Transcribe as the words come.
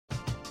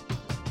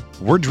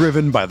We're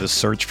driven by the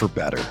search for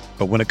better.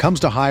 But when it comes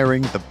to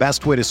hiring, the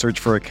best way to search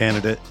for a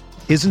candidate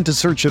isn't to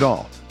search at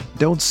all.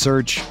 Don't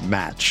search,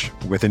 match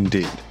with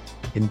Indeed.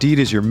 Indeed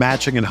is your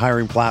matching and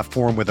hiring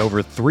platform with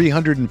over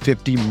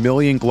 350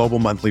 million global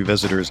monthly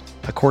visitors,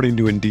 according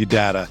to Indeed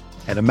data,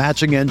 and a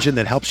matching engine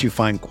that helps you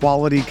find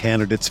quality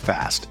candidates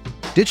fast.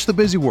 Ditch the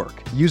busy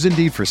work. Use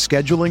Indeed for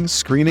scheduling,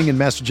 screening, and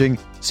messaging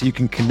so you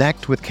can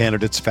connect with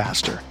candidates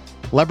faster.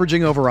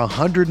 Leveraging over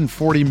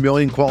 140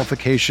 million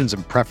qualifications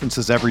and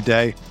preferences every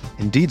day,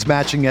 Indeed's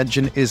matching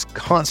engine is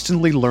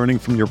constantly learning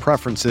from your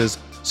preferences,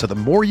 so the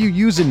more you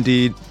use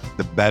Indeed,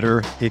 the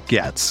better it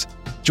gets.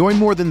 Join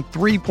more than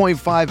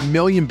 3.5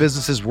 million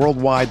businesses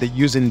worldwide that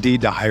use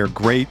Indeed to hire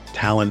great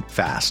talent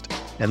fast.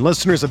 And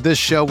listeners of this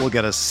show will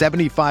get a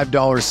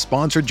 $75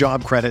 sponsored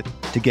job credit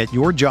to get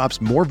your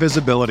jobs more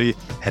visibility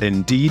at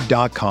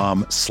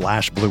Indeed.com/Blue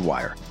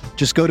Wire.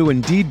 Just go to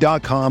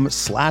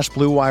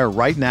Indeed.com/Blue Wire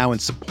right now and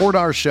support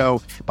our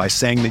show by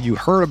saying that you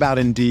heard about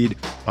Indeed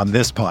on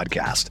this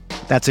podcast.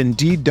 That's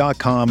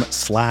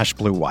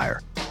Indeed.com/Blue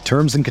Wire.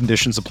 Terms and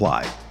conditions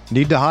apply.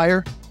 Need to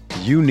hire?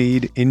 You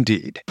need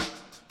Indeed.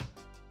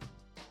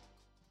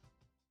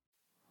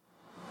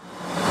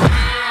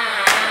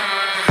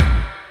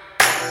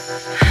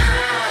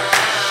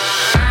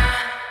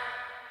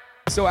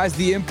 So as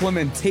the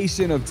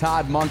implementation of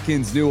Todd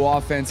Monken's new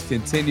offense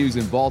continues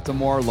in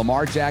Baltimore,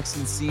 Lamar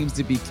Jackson seems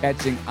to be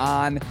catching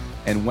on,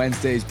 and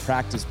Wednesday's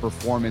practice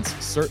performance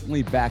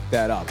certainly backed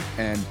that up.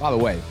 And by the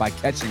way, by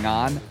catching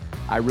on,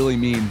 I really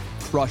mean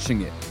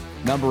crushing it.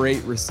 Number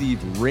 8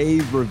 received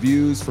rave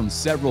reviews from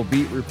several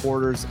beat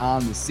reporters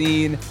on the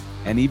scene,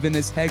 and even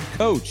his head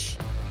coach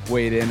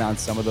weighed in on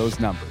some of those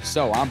numbers.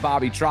 So I'm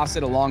Bobby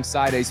Trossett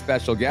alongside a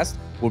special guest.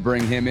 We'll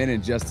bring him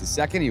in just a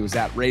second. He was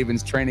at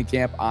Ravens training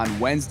camp on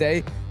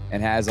Wednesday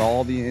and has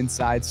all the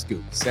inside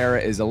scoop.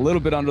 Sarah is a little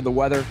bit under the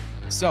weather,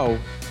 so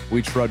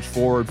we trudge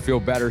forward, feel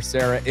better.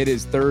 Sarah, it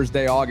is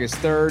Thursday, August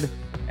 3rd,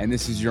 and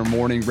this is your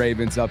morning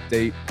Ravens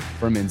update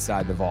from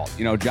inside the vault.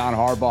 You know, John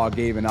Harbaugh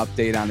gave an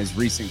update on his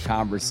recent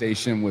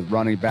conversation with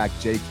running back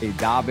J.K.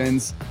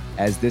 Dobbins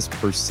as this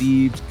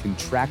perceived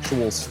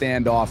contractual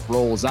standoff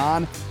rolls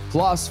on.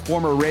 Plus,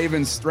 former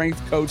Ravens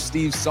strength coach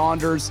Steve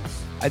Saunders,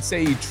 I'd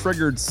say he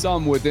triggered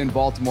some within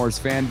Baltimore's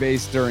fan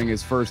base during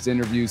his first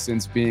interview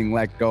since being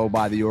let go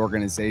by the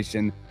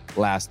organization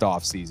last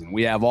offseason.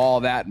 We have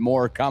all that and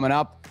more coming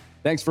up.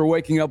 Thanks for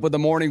waking up with the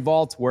Morning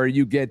Vault, where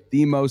you get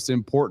the most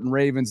important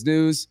Ravens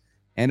news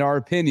and our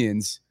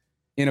opinions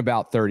in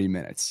about 30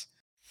 minutes.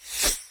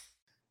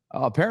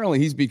 Apparently,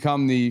 he's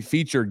become the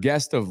featured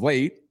guest of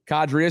late.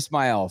 Qadry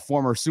Ismail,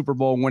 former Super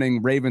Bowl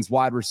winning Ravens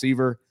wide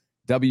receiver,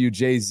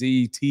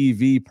 WJZ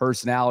TV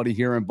personality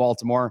here in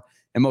Baltimore,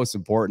 and most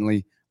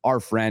importantly, our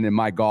friend and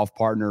my golf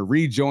partner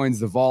rejoins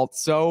the vault.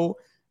 So,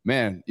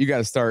 man, you got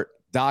to start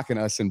docking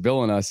us and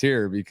billing us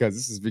here because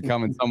this is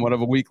becoming somewhat of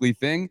a weekly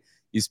thing.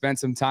 You spent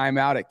some time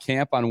out at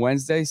camp on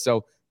Wednesday,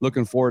 so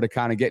looking forward to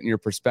kind of getting your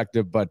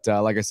perspective. But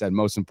like I said,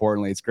 most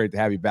importantly, it's great to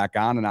have you back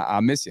on, and I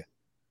miss you.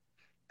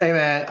 Hey,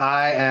 man,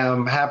 I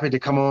am happy to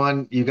come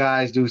on. You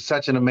guys do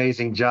such an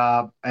amazing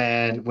job.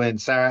 And when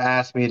Sarah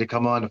asked me to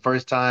come on the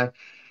first time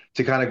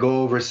to kind of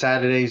go over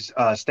Saturday's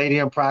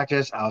stadium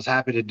practice, I was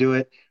happy to do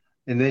it.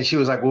 And then she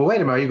was like, well, wait a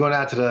minute, are you going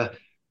out to the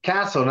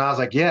castle? And I was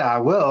like, yeah, I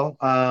will.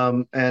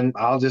 And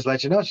I'll just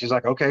let you know. She's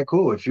like, okay,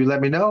 cool. If you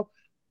let me know,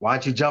 why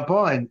don't you jump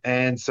on?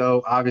 And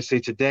so obviously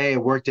today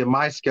it worked in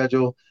my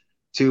schedule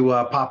to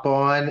pop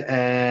on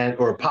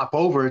or pop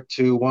over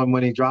to One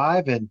Winning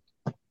Drive. And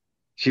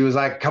she was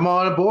like, come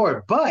on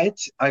aboard. But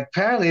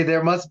apparently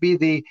there must be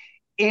the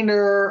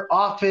inner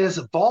office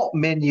vault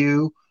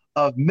menu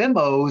of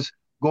memos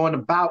going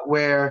about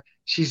where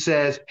she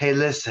says, hey,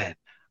 listen,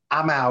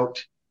 I'm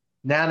out.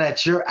 Now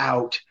that you're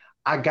out,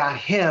 I got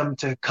him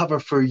to cover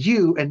for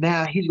you, and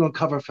now he's going to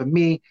cover for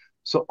me,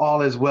 so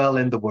all is well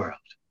in the world.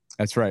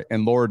 That's right.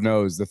 And Lord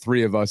knows the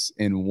three of us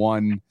in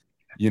one,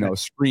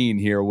 screen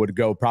here would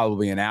go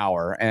probably an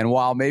hour. And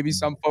while maybe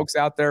some folks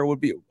out there would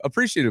be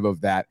appreciative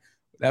of that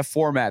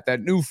format,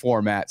 that new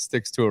format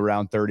sticks to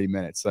around 30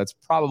 minutes. So that's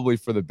probably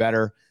for the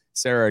better.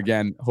 Sarah,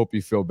 again, hope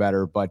you feel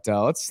better. But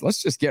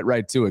let's just get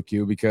right to it,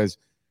 Q, because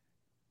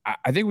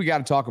I think we got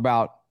to talk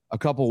about a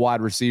couple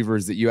wide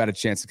receivers that you had a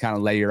chance to kind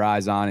of lay your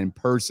eyes on in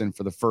person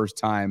for the first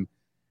time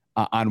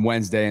on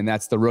Wednesday, and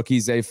that's the rookie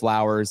Zay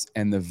Flowers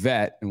and the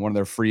vet and one of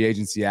their free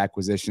agency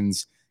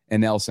acquisitions,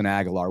 and Nelson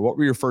Aguilar. What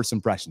were your first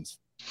impressions?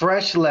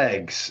 Fresh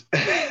legs.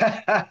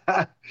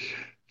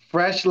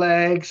 Fresh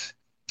legs,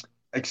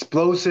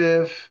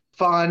 explosive,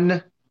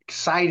 fun,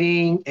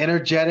 exciting,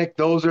 energetic.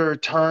 Those are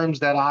terms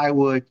that I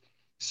would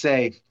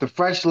say. The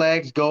fresh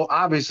legs go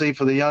obviously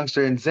for the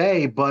youngster and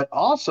Zay, but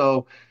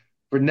also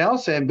for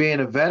Nelson being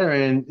a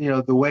veteran,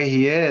 the way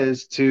he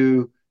is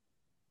to,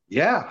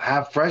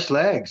 have fresh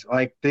legs.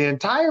 Like the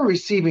entire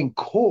receiving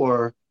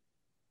core,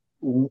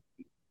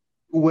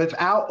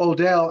 without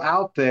Odell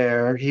out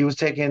there, he was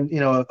taking,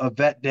 a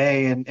vet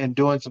day and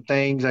doing some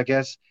things, I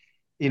guess,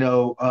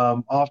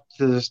 off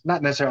to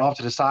not necessarily off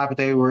to the side, but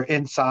they were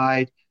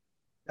inside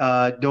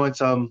doing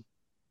some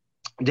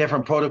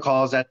different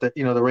protocols that the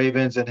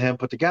Ravens and him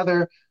put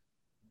together.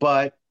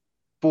 But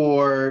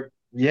what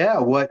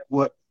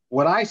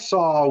I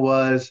saw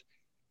was,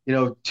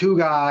 two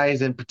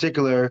guys in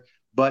particular,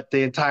 but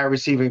the entire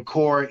receiving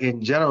core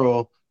in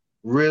general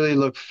really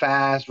looked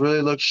fast,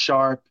 really looked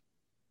sharp,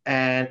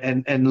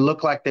 and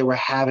looked like they were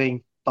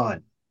having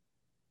fun.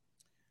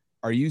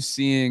 Are you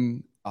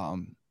seeing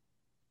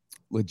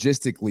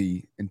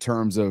logistically, in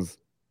terms of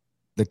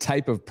the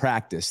type of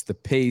practice, the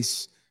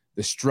pace,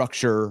 the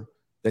structure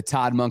that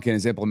Todd Monken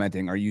is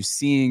implementing, are you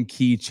seeing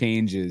key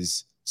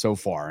changes so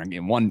far? I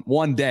mean,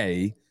 one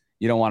day,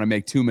 you don't want to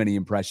make too many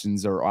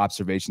impressions or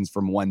observations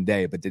from one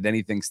day, but did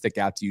anything stick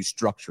out to you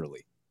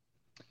structurally?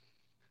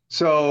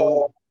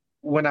 So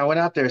when I went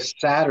out there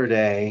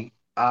Saturday,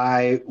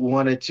 I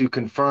wanted to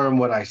confirm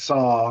what I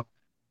saw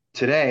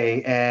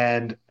today.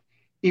 And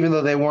even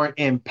though they weren't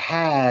in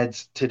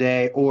pads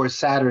today or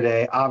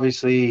Saturday,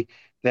 obviously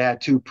they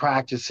had two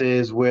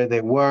practices where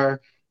they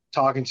were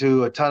talking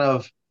to a ton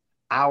of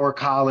our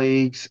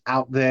colleagues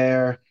out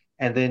there,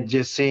 and then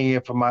just seeing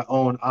it from my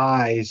own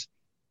eyes.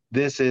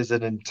 This is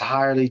an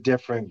entirely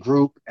different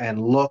group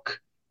and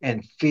look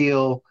and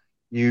feel.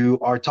 You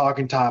are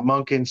talking Todd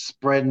Monken,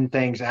 spreading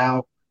things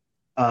out.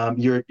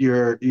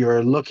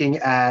 You're looking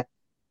at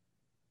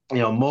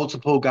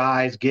multiple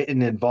guys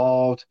getting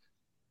involved,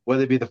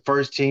 whether it be the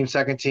first team,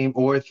 second team,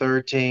 or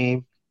third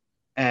team,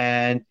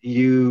 and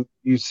you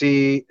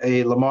see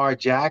a Lamar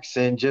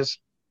Jackson just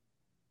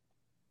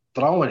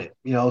throwing it,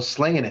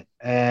 slinging it.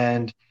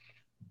 And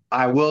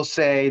I will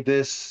say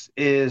this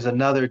is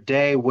another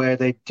day where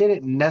they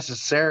didn't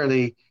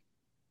necessarily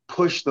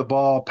push the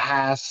ball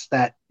past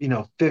that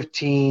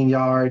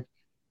 15-yard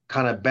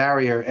kind of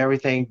barrier.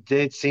 Everything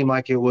did seem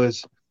like it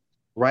was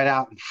right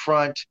out in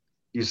front.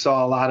 You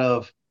saw a lot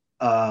of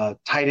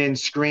tight end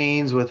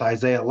screens with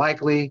Isaiah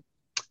Likely.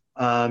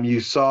 You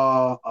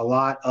saw a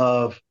lot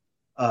of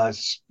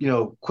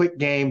quick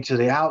game to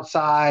the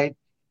outside.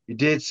 You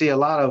did see a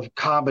lot of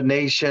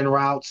combination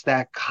routes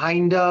that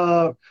kind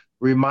of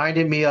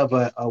reminded me of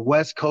a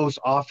West Coast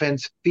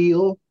offense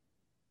feel,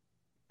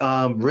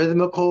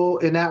 rhythmical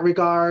in that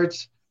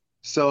regards.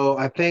 So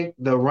I think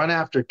the run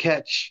after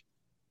catch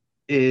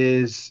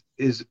is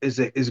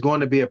going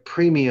to be a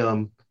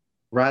premium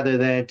rather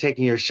than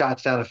taking your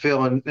shots down the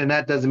field. And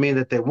that doesn't mean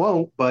that they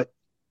won't, but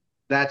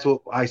that's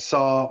what I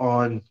saw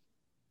on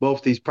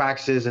both these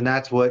practices, and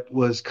that's what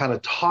was kind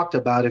of talked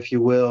about, if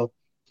you will,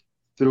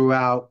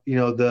 throughout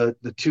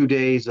the 2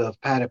 days of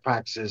padded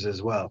practices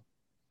as well.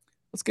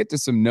 Let's get to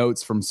some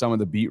notes from some of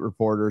the beat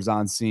reporters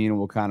on scene, and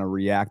we'll kind of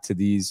react to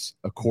these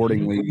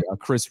accordingly.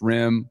 Chris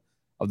Rim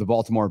of the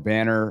Baltimore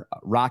Banner,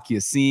 Rock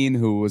Yassin,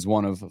 who was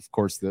one of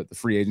course, the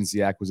free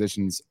agency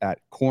acquisitions at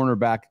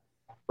cornerback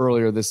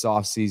earlier this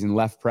offseason,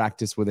 left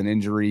practice with an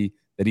injury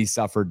that he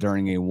suffered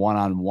during a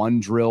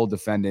one-on-one drill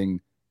defending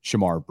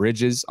Shamar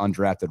Bridges,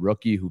 undrafted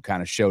rookie who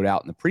kind of showed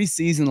out in the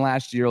preseason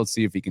last year. Let's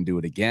see if he can do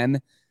it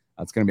again.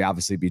 It's going to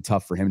obviously be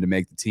tough for him to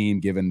make the team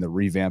given the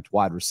revamped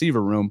wide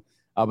receiver room.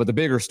 But the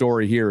bigger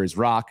story here is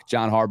Rock.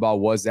 John Harbaugh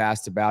was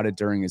asked about it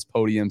during his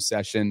podium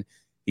session.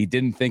 He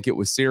didn't think it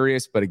was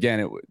serious, but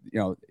again,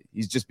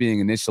 he's just being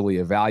initially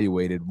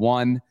evaluated.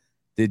 One,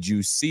 did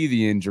you see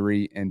the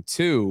injury? And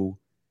two,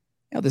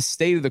 the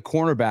state of the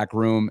cornerback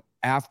room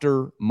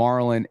after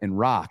Marlon and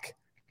Rock.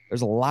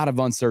 There's a lot of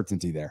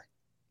uncertainty there.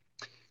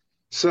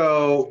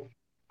 So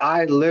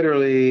I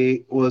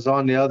literally was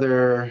on the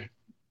other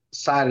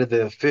side of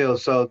the field.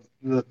 So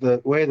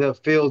the way the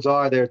fields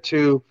are, they're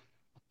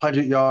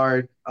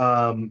 200-yard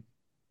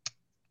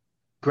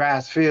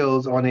grass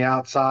fields on the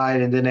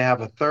outside, and then they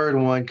have a third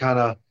one kind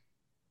of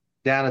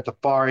down at the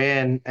far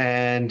end.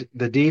 And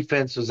the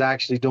defense was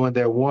actually doing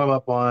their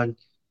warm-up on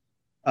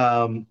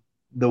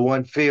the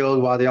one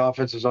field while the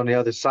offense was on the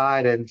other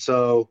side. And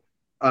so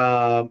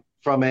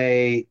from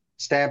a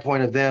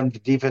standpoint of them, the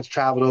defense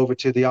traveled over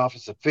to the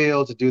offensive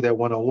field to do their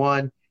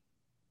one-on-one.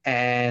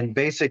 And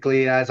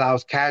basically, as I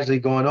was casually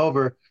going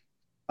over,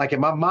 like in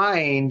my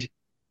mind,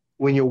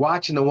 when you're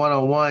watching the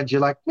one-on-ones,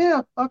 you're like,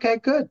 yeah, okay,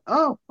 good.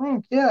 Oh,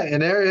 yeah.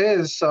 And there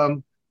is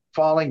some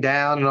falling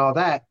down and all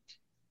that.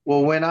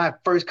 Well, when I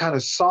first kind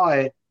of saw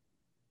it,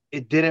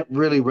 it didn't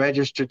really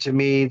register to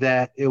me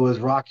that it was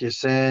Rock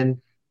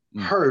Ya-Sin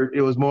hurt.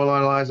 It was more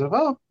along the lines of,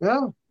 oh,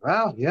 yeah,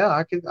 wow, yeah,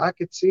 I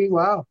could see,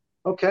 wow,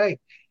 okay.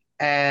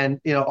 And,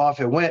 off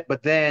it went.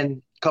 But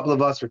then a couple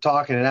of us were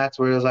talking, and that's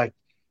where it was like,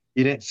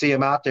 you didn't see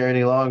him out there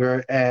any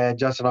longer. And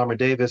Justin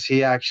Armour-Davis,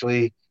 he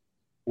actually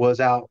was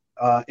out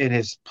in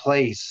his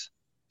place.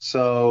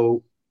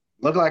 So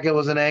looked like it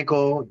was an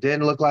ankle.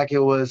 Didn't look like it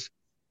was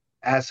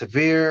as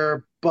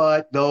severe,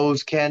 but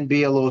those can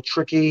be a little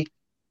tricky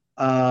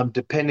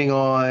depending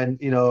on,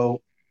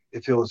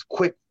 if it was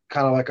quick,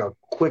 kind of like a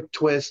quick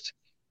twist.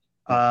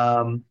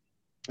 And,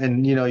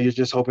 you're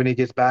just hoping he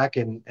gets back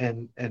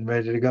and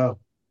ready to go.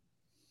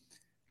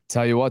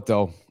 Tell you what,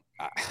 though,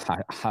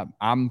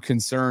 I'm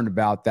concerned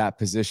about that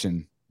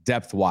position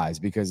depth-wise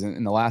because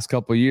in the last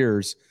couple of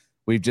years,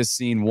 we've just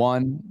seen,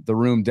 one, the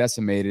room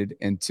decimated,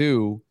 and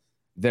two,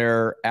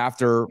 they're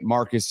after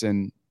Marcus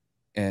and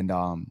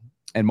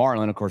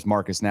Marlon, of course,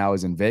 Marcus now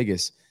is in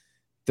Vegas.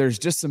 There's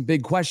just some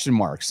big question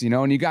marks,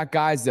 and you got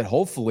guys that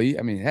hopefully,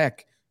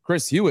 heck,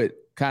 Chris Hewitt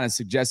kind of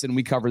suggested, and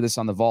we covered this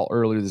on the Vault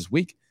earlier this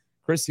week.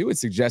 Chris Hewitt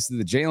suggested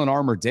that Jalen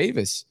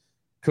Armour-Davis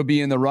could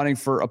be in the running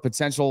for a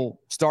potential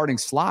starting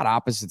slot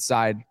opposite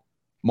side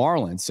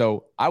Marlon.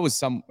 So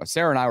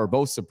Sarah and I were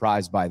both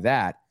surprised by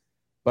that.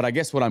 But I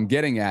guess what I'm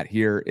getting at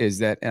here is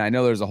that, and I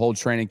know there's a whole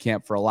training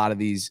camp for a lot of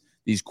these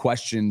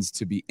questions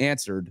to be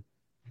answered,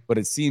 but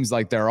it seems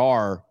like there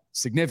are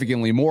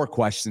significantly more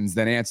questions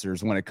than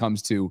answers when it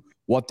comes to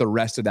what the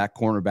rest of that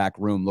cornerback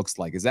room looks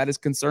like. Is that a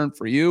concern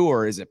for you,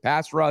 or is it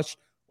pass rush,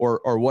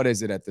 or what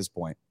is it at this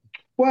point?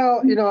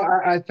 Well,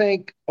 I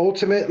think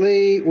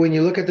ultimately when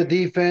you look at the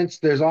defense,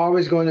 there's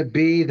always going to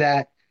be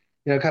that,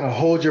 kind of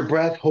hold your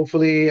breath.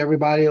 Hopefully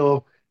everybody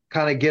will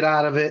kind of get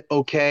out of it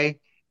okay.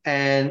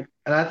 And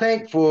I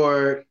think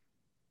for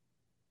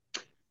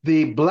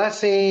the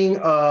blessing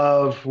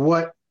of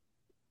what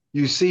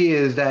you see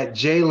is that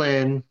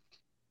Jalen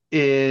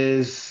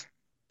is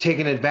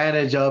taking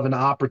advantage of an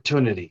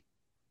opportunity.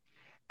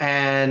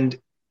 And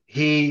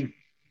he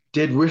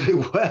did really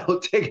well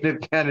taking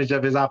advantage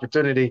of his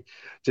opportunity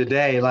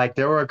today. Like,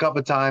 there were a couple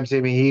of times,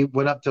 he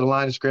went up to the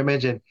line of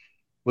scrimmage and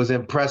was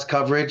in press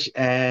coverage,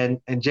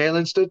 and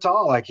Jalen stood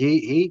tall. Like,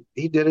 he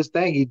did his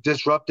thing. He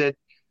disrupted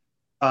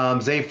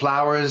Zay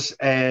Flowers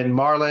and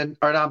Marlon,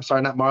 or no, I'm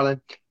sorry, not Marlon,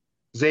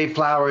 Zay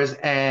Flowers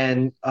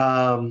and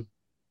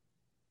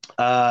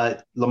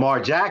Lamar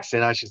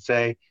Jackson, I should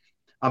say.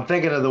 I'm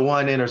thinking of the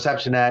one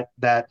interception that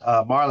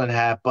Marlon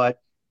had, but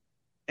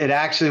it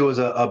actually was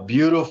a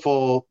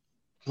beautiful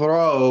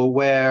throw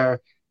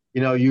where,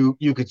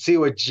 you could see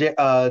where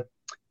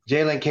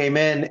Jalen came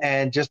in,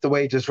 and just the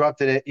way he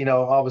disrupted it,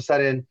 all of a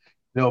sudden,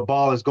 a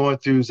ball is going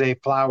through Zay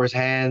Flowers'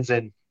 hands,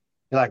 and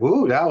you're like,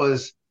 ooh, that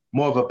was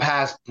more of a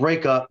pass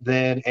breakup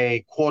than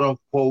a quote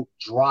unquote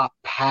drop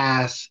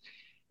pass,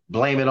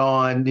 blame it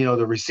on,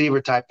 the receiver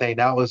type thing.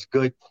 That was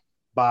good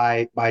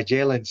by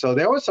Jalen. So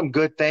there were some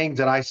good things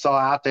that I saw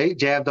out there. He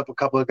jammed up a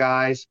couple of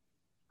guys.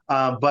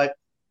 But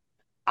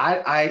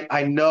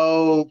I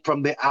know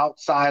from the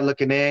outside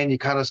looking in, you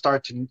kind of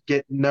start to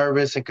get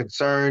nervous and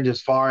concerned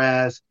as far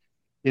as,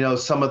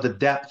 some of the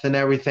depth and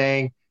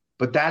everything.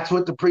 But that's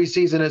what the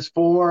preseason is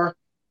for.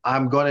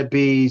 I'm going to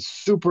be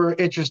super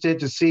interested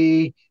to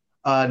see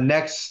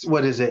next,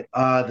 what is it?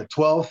 The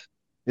 12th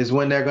is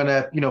when they're going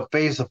to,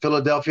 face a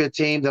Philadelphia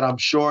team that I'm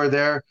sure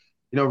their,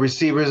 their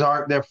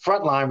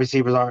frontline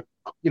receivers aren't,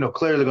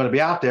 clearly going to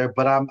be out there.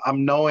 But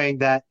I'm knowing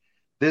that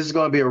this is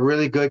going to be a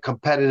really good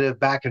competitive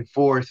back and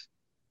forth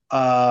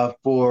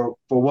for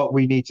what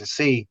we need to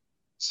see.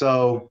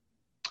 So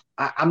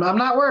I'm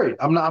not worried.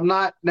 I'm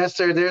not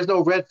necessarily, there's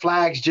no red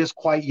flags just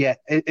quite yet.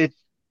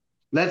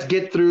 Let's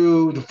get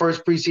through the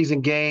first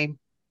preseason game,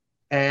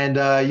 and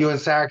you and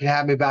Sarah can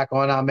have me back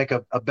on. I'll make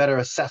a better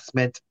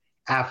assessment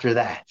after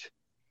that.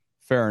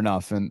 Fair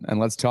enough. And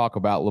let's talk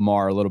about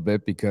Lamar a little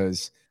bit,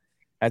 because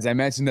as I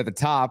mentioned at the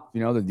top,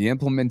 the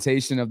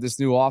implementation of this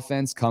new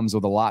offense comes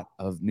with a lot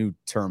of new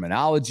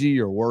terminology.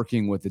 You're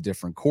working with a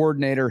different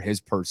coordinator, his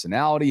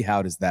personality.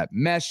 How does that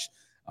mesh?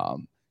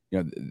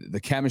 The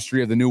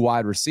chemistry of the new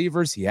wide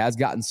receivers. He has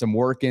gotten some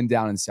work in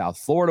down in South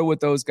Florida with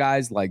those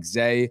guys like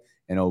Zay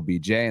and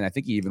OBJ. And I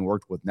think he even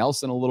worked with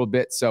Nelson a little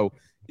bit. So,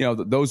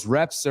 those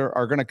reps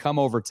are going to come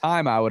over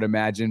time, I would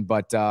imagine.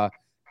 But,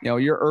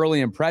 your early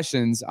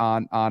impressions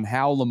on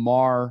how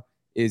Lamar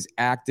is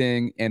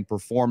acting and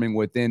performing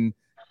within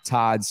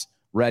Todd's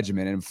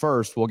regimen. And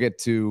first, we'll get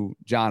to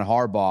John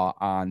Harbaugh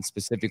on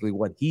specifically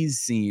what he's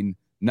seen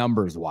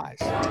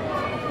numbers-wise.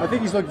 I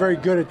think he's looked very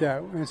good at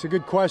that, and it's a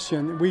good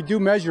question. We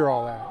do measure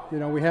all that.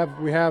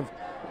 We have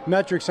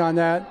metrics on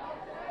that.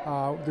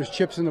 There's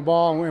chips in the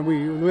ball, and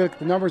we look at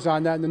the numbers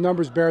on that, and the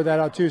numbers bear that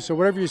out too. So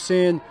whatever you're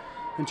seeing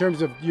in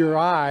terms of your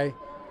eye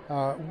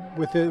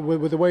with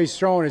the way he's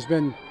throwing has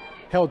been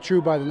held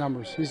true by the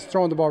numbers. He's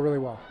throwing the ball really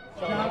well.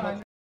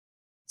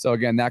 So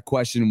again, that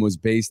question was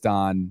based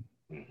on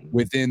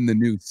within the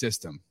new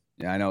system.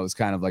 Yeah, I know it's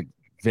kind of like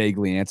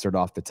vaguely answered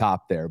off the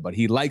top there, but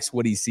he likes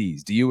what he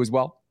sees. Do you as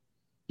well?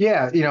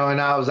 Yeah,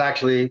 and I was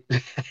actually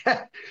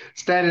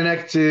standing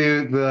next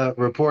to the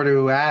reporter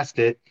who asked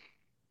it,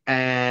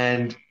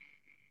 and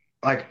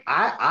like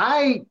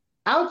I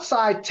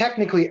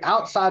technically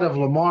outside of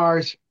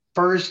Lamar's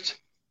first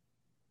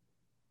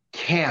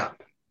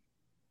camp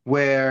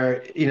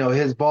where,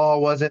 his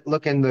ball wasn't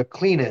looking the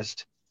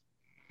cleanest,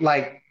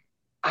 like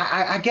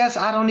I guess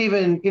I don't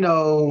even,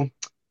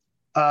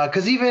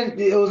 because even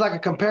it was like a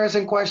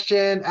comparison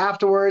question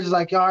afterwards,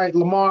 like, all right,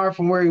 Lamar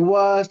from where he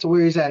was to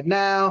where he's at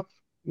now,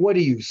 what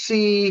do you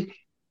see?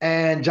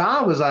 And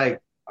John was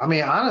like,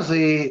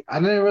 honestly, I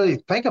didn't really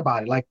think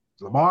about it. Like,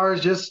 Lamar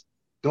is just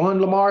doing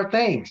Lamar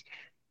things.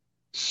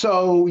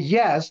 So,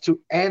 yes,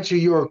 to answer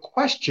your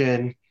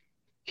question,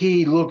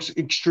 he looks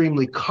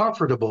extremely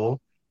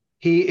comfortable.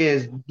 He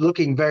is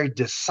looking very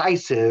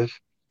decisive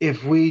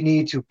if we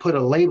need to put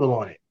a label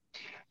on it.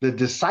 The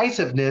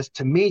decisiveness,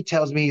 to me,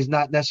 tells me he's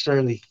not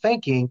necessarily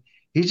thinking.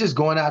 He's just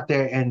going out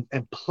there and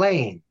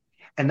playing.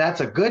 And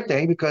that's a good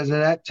thing because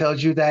then that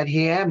tells you that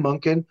he and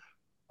Monken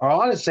are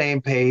on the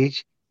same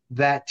page,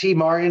 that T.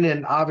 Martin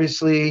and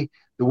obviously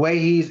the way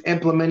he's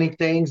implementing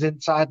things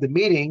inside the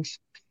meetings,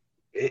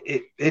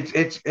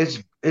 it's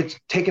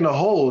taking a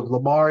hold.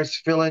 Lamar is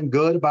feeling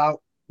good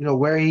about,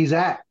 where he's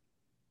at.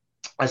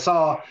 I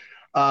saw,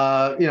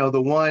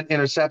 the one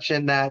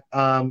interception that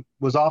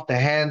was off the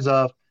hands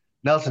of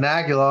Nelson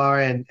Aguilar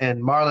and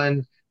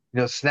Marlon,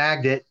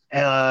 snagged it.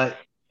 I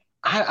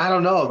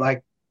don't know,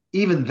 like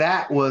even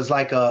that was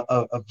like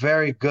a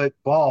very good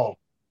ball.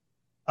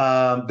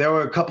 There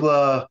were a couple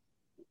of,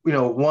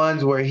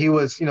 ones where he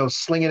was,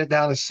 slinging it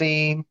down the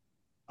seam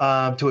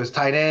to his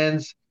tight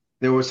ends.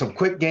 There were some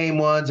quick game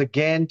ones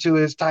again to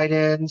his tight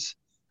ends.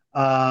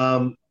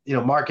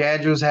 Mark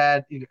Andrews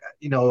had,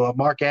 a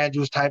Mark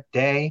Andrews type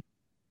day.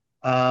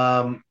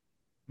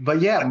 But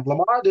yeah,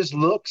 Lamar just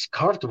looks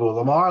comfortable.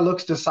 Lamar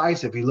looks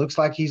decisive. He looks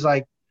like he's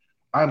like,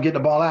 I'm getting the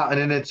ball out.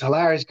 And then it's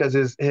hilarious because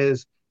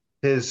his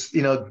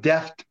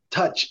deft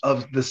touch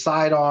of the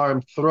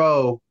sidearm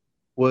throw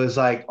was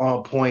like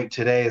on point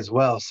today as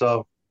well.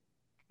 So,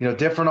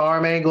 different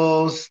arm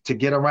angles to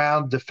get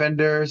around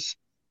defenders,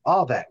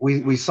 all that.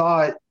 We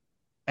saw it,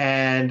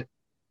 and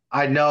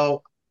I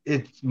know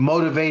it's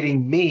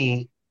motivating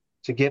me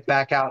to get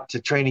back out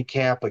to training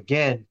camp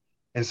again.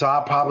 And so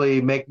I'll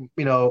probably make,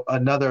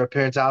 another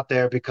appearance out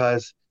there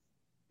because,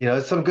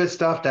 it's some good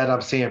stuff that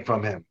I'm seeing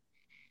from him.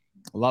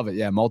 Love it.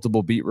 Yeah,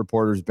 multiple beat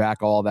reporters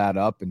back all that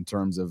up in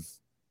terms of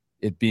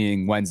it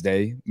being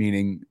Wednesday,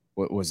 meaning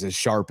what was his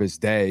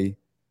sharpest day,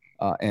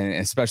 and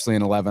especially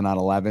in 11 on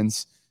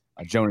 11s.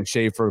 Jonas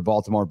Schaefer,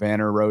 Baltimore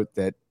Banner, wrote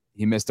that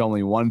he missed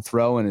only one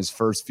throw in his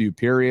first few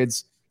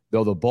periods,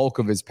 though the bulk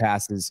of his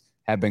passes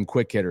have been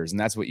quick hitters. And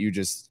that's what you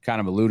just kind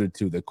of alluded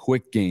to, the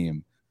quick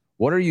game.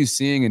 What are you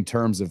seeing in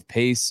terms of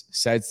pace,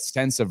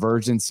 sense of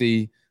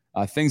urgency,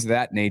 things of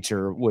that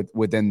nature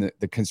within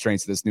the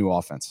constraints of this new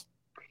offense?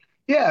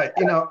 Yeah,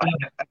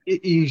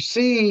 you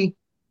see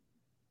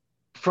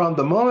from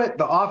the moment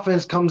the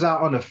offense comes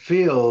out on the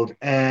field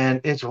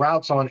and its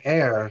routes on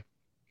air,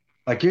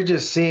 like you're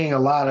just seeing a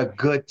lot of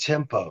good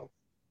tempo.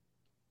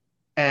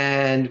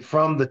 And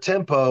from the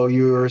tempo,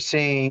 you're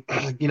seeing,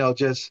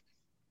 just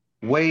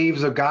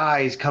waves of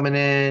guys coming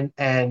in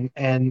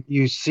and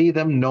you see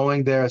them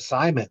knowing their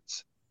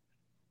assignments.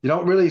 You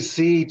don't really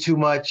see too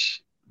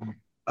much,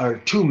 or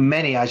too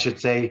many, I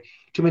should say,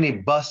 too many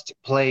bust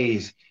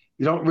plays.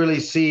 You don't really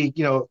see,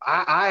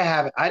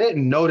 I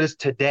didn't notice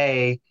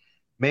today,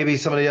 maybe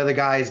some of the other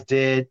guys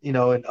did, in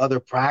other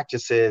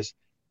practices,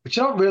 but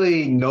you don't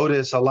really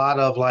notice a lot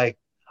of like,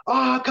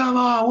 oh, come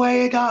on,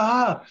 wake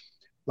up.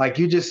 Like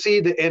you just see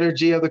the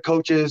energy of the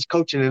coaches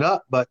coaching it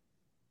up. But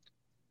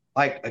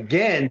like,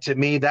 again, to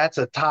me, that's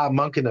a Todd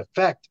Monken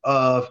effect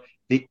of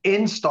the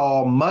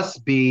install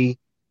must be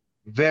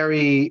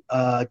very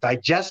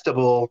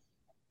digestible,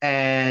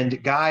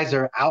 and guys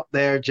are out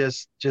there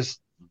just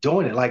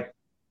doing it. Like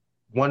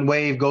one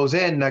wave goes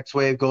in, next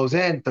wave goes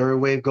in, third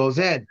wave goes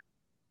in.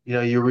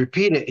 You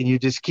repeat it and you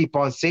just keep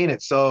on seeing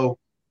it. So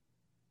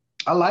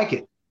I like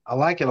it. I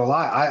like it a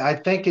lot. I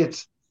think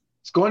it's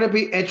going to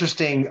be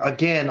interesting.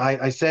 Again,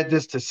 I said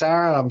this to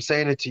Sarah, I'm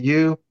saying it to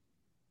you.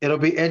 It'll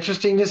be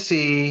interesting to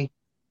see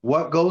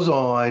what goes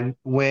on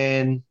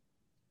when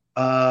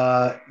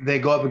they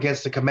go up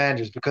against the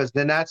Commanders, because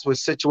then that's where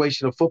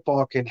situational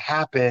football can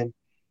happen,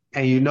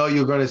 and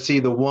you're going to see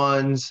the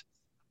ones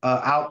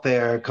out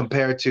there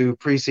compared to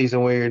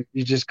preseason where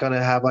you're just going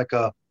to have like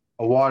a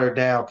watered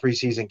down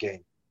preseason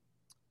game.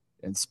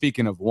 And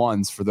speaking of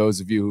ones, for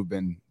those of you who've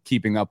been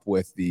keeping up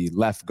with the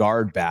left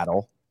guard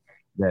battle,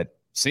 that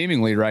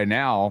seemingly right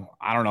now,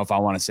 I don't know if I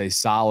want to say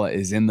Saleh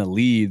is in the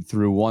lead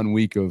through 1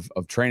 week of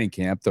training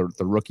camp, the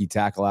rookie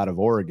tackle out of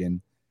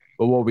Oregon.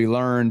 But what we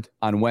learned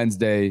on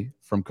Wednesday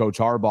from Coach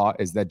Harbaugh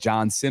is that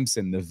John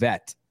Simpson, the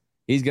vet,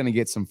 he's going to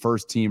get some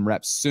first-team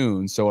reps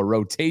soon. So a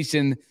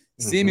rotation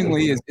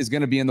seemingly is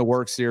going to be in the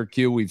works here,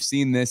 Q. We've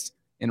seen this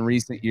in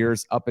recent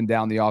years up and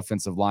down the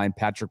offensive line.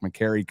 Patrick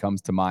McCary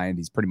comes to mind.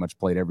 He's pretty much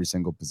played every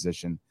single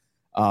position.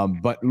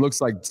 But it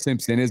looks like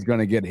Simpson is going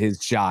to get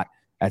his shot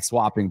at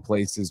swapping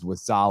places with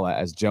Saleh,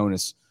 as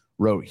Jonas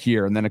wrote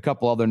here. And then a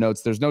couple other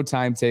notes. There's no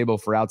timetable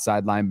for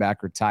outside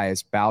linebacker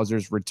Tyus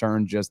Bowser's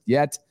return just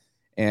yet.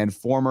 And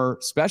former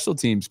special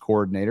teams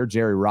coordinator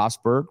Jerry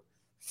Rosberg,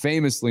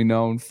 famously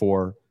known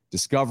for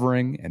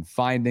discovering and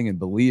finding and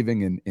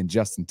believing in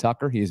Justin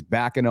Tucker. He is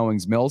back in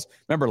Owings Mills.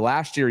 Remember,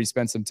 last year he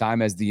spent some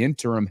time as the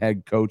interim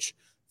head coach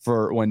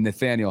for when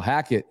Nathaniel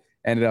Hackett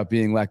ended up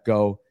being let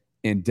go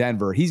in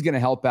Denver. He's going to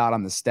help out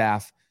on the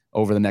staff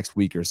over the next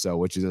week or so,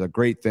 which is a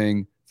great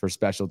thing for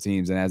special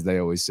teams. And as they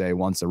always say,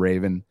 once a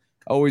Raven,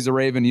 always a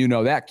Raven. You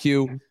know that,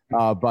 Q.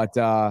 But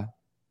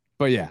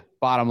yeah,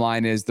 bottom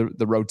line is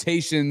the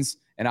rotations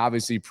and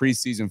obviously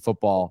preseason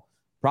football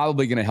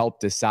probably going to help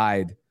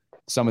decide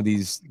some of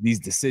these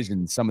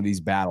decisions, some of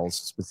these battles,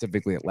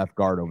 specifically at left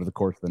guard over the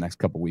course of the next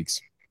couple of weeks.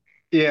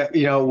 Yeah,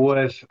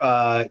 with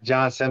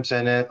John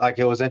Simpson,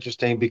 it was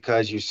interesting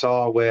because you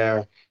saw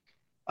where,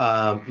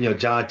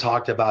 John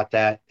talked about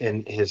that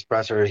in his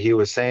presser. He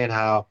was saying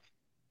how,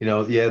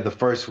 The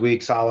first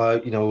week Salah,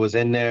 was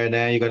in there, and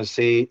now you're going to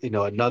see,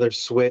 another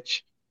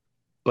switch,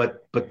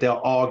 but they'll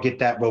all get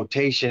that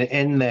rotation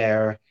in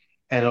there,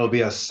 and it'll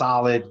be a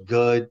solid,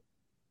 good,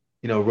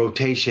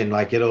 rotation.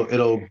 Like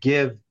it'll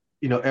give,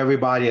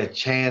 everybody a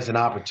chance and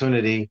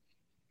opportunity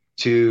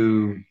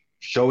to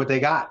show what they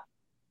got,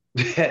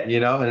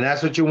 and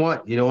that's what you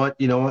want. You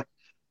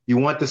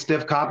want the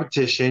stiff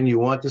competition, you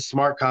want the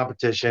smart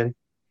competition,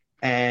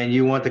 and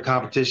you want the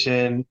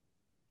competition,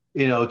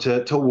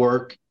 to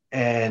work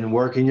and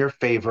work in your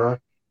favor.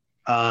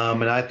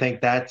 And I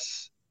think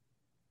that's,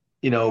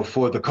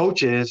 for the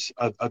coaches,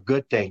 a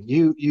good thing.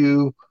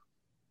 You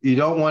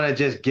don't want to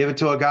just give it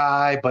to a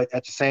guy, but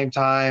at the same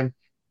time,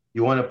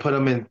 you want to put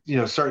them in,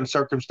 certain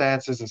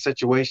circumstances and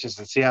situations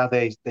and see how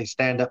they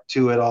stand up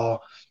to it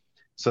all.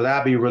 So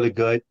that'd be really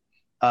good.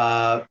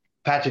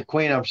 Patrick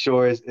Queen, I'm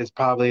sure, is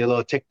probably a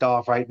little ticked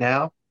off right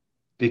now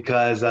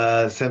because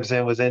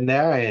Simpson was in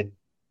there and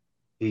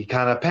he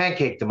kind of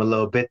pancaked him a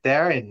little bit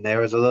there, and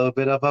there was a little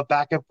bit of a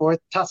back and forth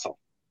tussle.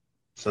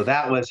 So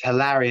that was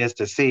hilarious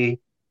to see.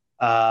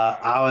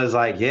 I was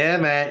like, yeah,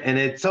 man. And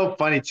it's so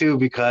funny, too,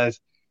 because,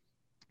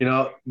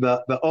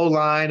 the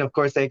O-line, of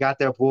course, they got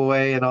their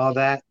boy and all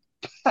that.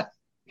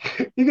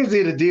 You can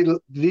see the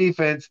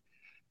defense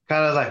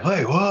kind of like,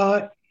 wait,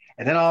 what?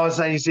 And then all of a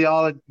sudden you see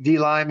all the D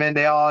linemen,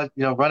 they all,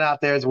 run out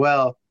there as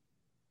well.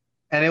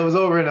 And it was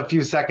over in a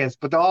few seconds.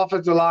 But the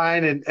offensive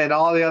line and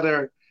all the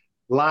other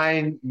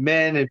line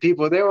men and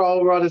people, they were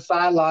over on the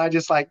sideline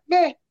just like,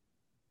 man,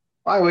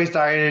 why waste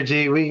our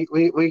energy?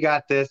 We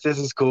got this. This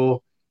is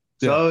cool.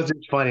 So Yeah. it was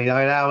just funny. I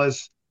mean, that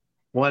was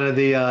one of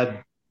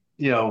the,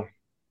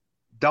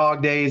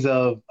 dog days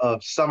of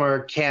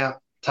summer camp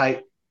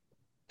type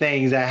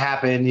things that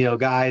happen.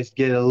 Guys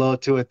get a little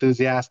too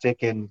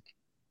enthusiastic and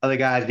other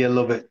guys get a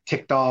little bit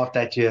ticked off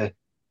that you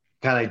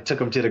kind of took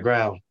them to the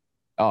ground.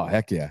 Oh,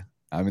 heck yeah.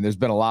 I mean, there's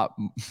been a lot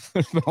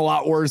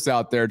worse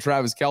out there.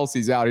 Travis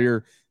Kelce's out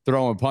here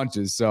throwing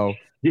punches. So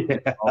Yeah.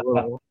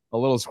 a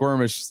little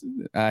squirmish.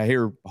 I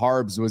hear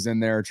Harbs was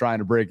in there trying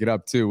to break it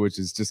up too, which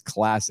is just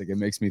classic. It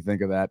makes me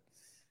think of that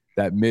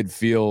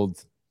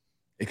midfield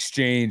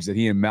exchange that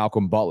he and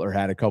Malcolm Butler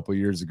had a couple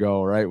years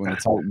ago, right? When the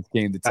Titans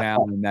came to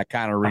town and that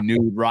kind of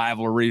renewed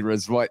rivalry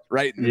was right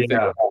in the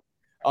Yeah.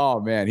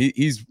 Oh man,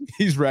 he's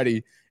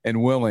ready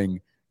and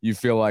willing, you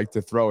feel like,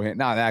 to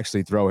not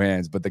actually throw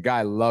hands, but the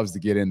guy loves to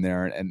get in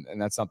there. And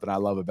that's something I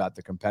love about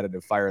the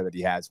competitive fire that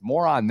he has.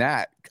 More on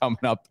that coming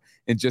up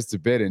in just a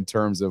bit in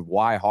terms of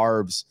why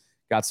Harbs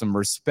got some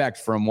respect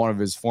from one of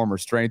his former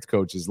strength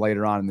coaches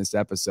later on in this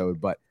episode.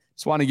 But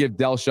just want to give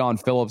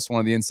Del'Shawn Phillips,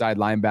 one of the inside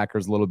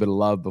linebackers, a little bit of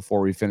love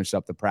before we finish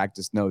up the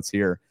practice notes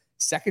here.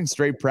 Second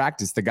straight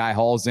practice, the guy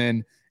hauls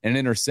in an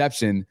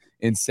interception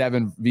in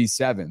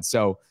 7v7.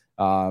 So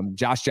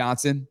Josh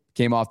Johnson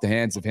came off the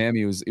hands of him.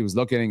 He was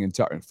looking and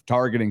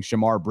targeting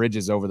Shamar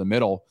Bridges over the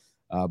middle,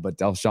 but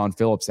Del'Shawn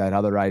Phillips had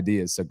other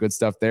ideas. So good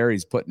stuff there.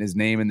 He's putting his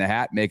name in the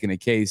hat, making a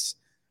case,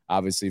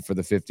 obviously, for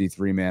the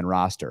 53-man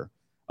roster.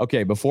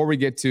 Okay, before we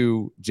get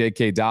to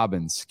J.K.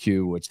 Dobbins,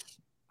 Q, which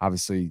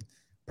obviously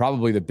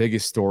probably the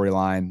biggest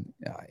storyline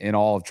in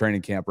all of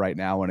training camp right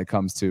now when it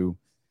comes to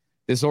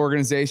this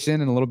organization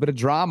and a little bit of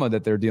drama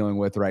that they're dealing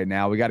with right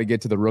now. We got to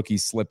get to the rookie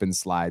slip and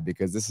slide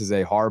because this is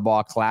a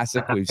Harbaugh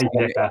classic. We've seen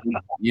it for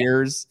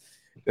years.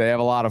 They have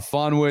a lot of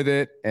fun with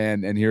it.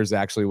 And here's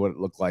actually what it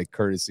looked like,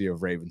 courtesy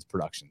of Ravens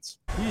Productions.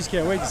 You just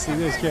can't wait to see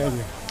this, can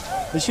you?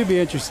 This should be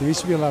interesting. This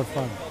should be a lot of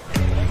fun.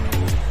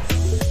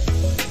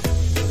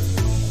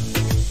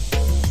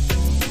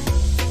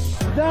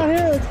 Down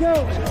here, let's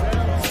go.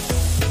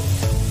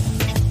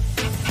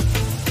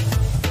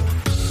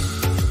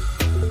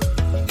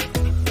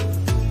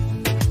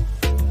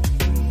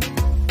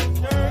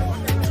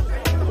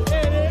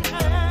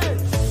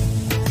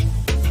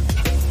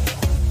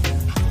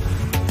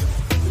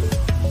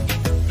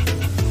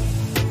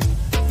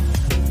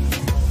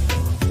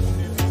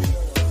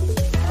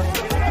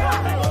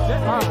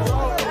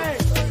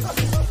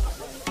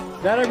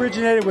 That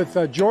originated with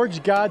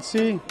George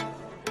Godsey,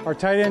 our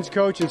tight ends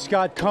coach, and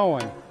Scott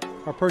Cohen,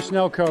 our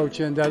personnel coach.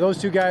 And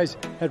those two guys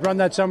had run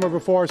that summer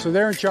before, so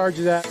they're in charge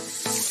of that.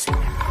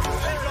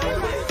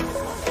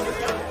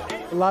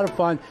 A lot of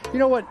fun. You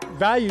know what?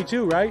 Value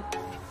too, right?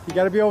 You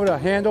got to be able to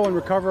handle and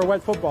recover a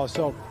wet football.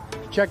 So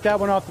check that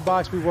one off the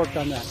box. We worked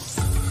on that.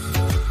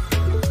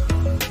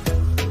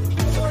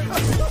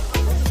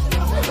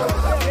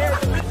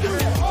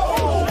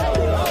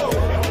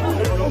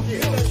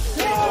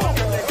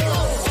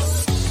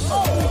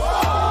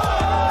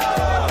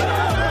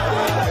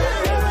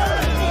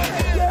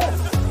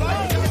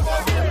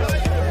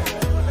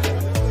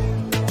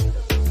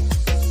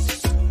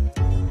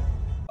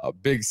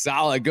 Big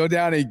solid. Go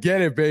down and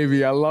get it,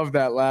 baby. I love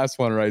that last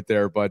one right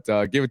there, but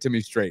give it to me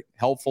straight.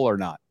 Helpful or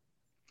not?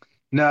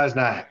 No, it's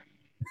not.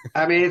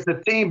 I mean, it's a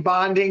team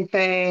bonding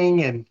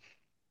thing and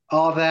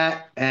all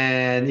that.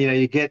 And,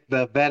 you get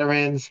the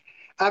veterans.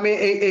 I mean,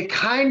 it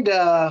kind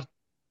of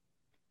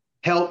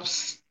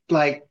helps.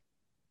 Like,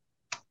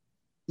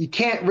 you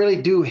can't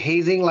really do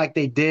hazing like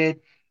they did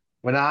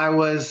when I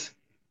was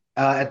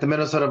at the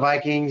Minnesota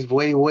Vikings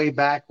way, way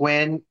back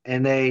when,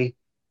 and they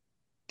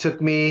took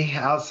me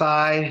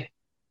outside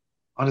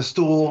on a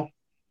stool,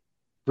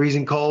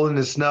 freezing cold in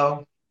the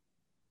snow,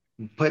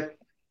 and put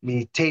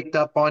me taped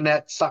up on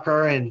that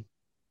sucker and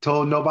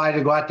told nobody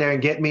to go out there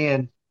and get me.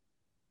 And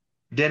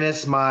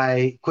Dennis, my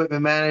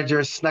equipment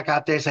manager, snuck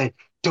out there saying,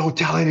 "Don't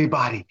tell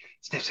anybody."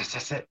 Snip, snip,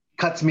 snip, snip,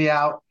 cuts me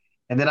out.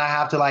 And then I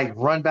have to like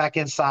run back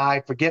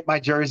inside, forget my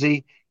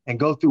jersey, and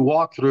go through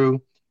walkthrough.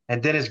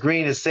 And Dennis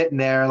Green is sitting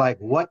there like,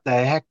 "What the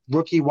heck,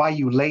 rookie? Why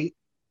you late?"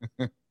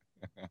 And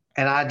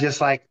I just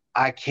like,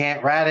 I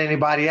can't rat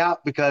anybody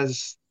out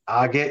because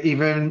I'll get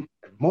even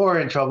more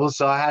in trouble.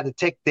 So I had to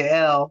take the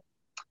L.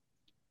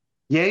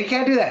 Yeah, you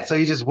can't do that. So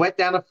you just went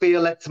down the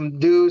field, let some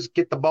dudes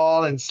get the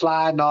ball and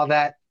slide and all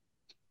that.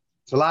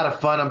 It's a lot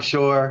of fun, I'm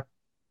sure.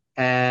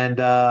 And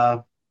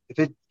if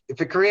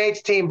it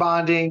creates team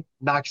bonding,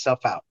 knock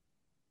yourself out.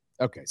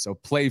 Okay, so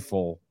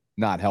playful,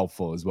 not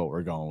helpful is what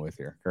we're going with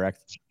here,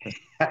 correct?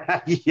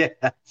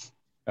 Yes.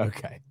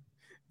 Okay,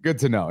 good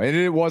to know. And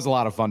it was a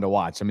lot of fun to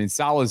watch. I mean,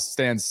 Salah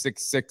stands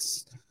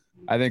 6'6",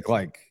 I think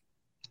like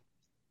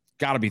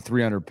got to be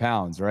 300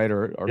 pounds, right?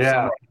 Or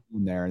yeah.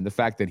 In there. And the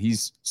fact that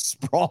he's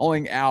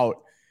sprawling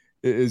out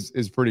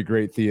is pretty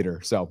great theater.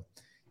 So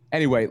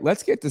anyway,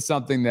 let's get to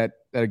something that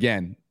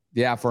again,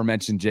 the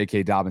aforementioned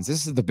J.K. Dobbins,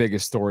 this is the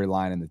biggest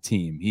storyline in the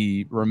team.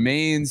 He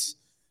remains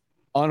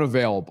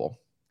unavailable.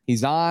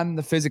 He's on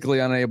the physically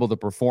unable to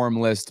perform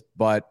list,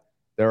 but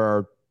there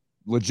are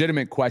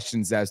legitimate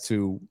questions as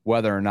to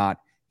whether or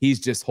not he's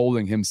just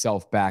holding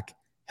himself back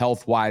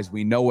health-wise.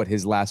 We know what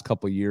his last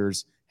couple of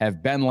years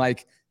have been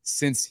like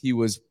since he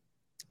was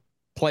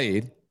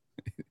played.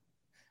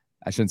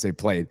 I shouldn't say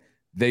played.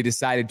 They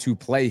decided to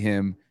play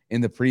him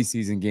in the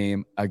preseason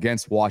game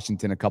against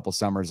Washington a couple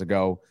summers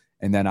ago.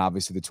 And then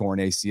obviously the torn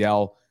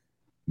ACL,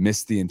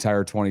 missed the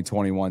entire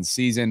 2021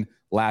 season.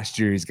 Last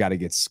year, he's got to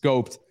get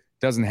scoped.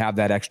 Doesn't have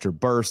that extra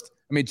burst.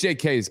 I mean,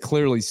 JK is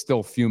clearly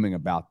still fuming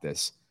about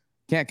this.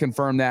 Can't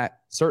confirm that.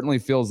 Certainly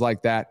feels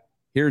like that.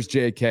 Here's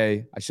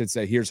JK. I should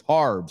say, here's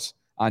Harbs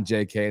on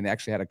JK. And they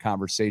actually had a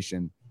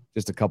conversation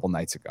just a couple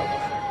nights ago.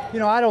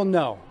 I don't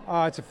know.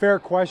 It's a fair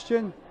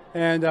question.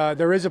 And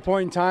there is a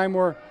point in time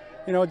where,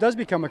 it does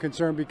become a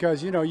concern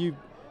because, he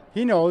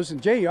knows.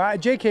 And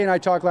JK and I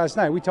talked last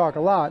night. We talk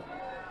a lot.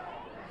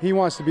 He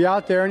wants to be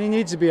out there, and he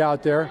needs to be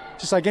out there,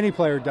 just like any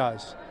player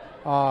does.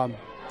 Other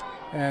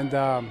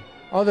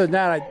than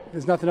that,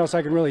 there's nothing else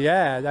I can really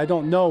add. I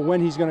don't know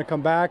when he's going to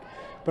come back,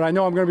 but I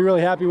know I'm going to be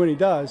really happy when he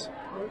does.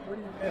 What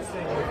are you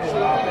missing with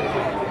him out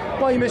there?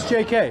 Well, you miss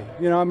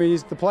JK.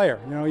 He's the player.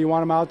 You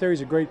want him out there.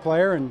 He's a great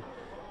player, and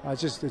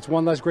it's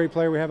one less great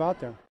player we have out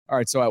there. All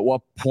right, so at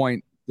what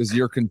point does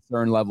your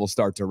concern level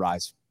start to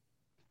rise?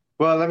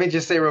 Well, let me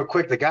just say real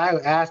quick, the guy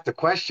who asked the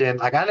question,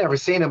 like I never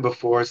seen him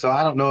before, so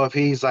I don't know if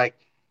he's like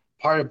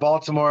part of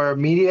Baltimore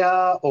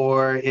media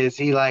or is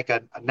he like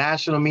a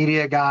national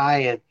media guy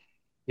and,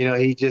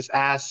 he just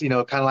asks, kind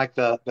of like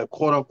the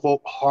quote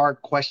unquote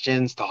hard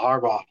questions to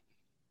Harbaugh.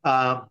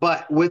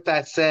 But with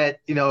that said,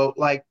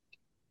 like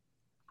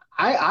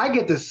I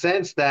get the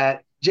sense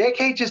that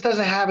JK just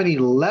doesn't have any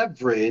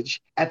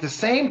leverage. At the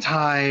same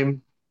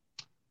time,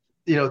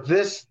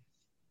 this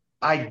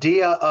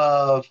idea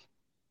of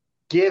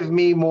give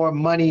me more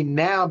money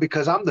now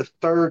because I'm the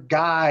third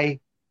guy,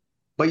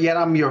 but yet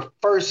I'm your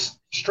first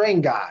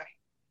string guy.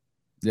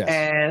 Yes.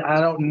 And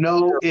I don't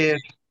know if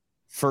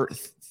for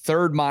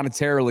third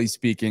monetarily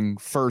speaking,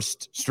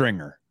 first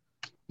stringer.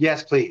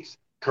 Yes, please.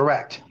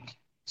 Correct.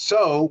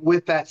 So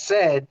with that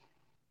said,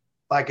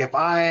 like if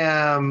I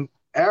am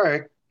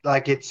Eric,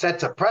 like it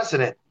sets a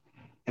precedent.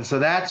 And so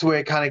that's where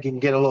it kind of can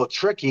get a little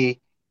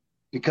tricky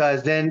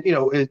because then,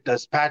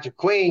 does Patrick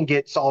Queen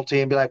get salty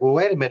and be like, well,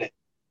 wait a minute.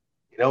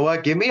 You know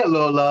what? Give me a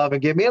little love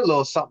and give me a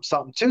little something,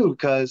 something too,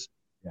 because,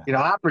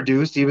 I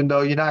produced, even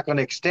though you're not going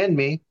to extend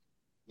me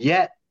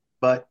yet.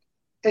 But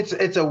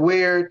it's a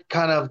weird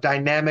kind of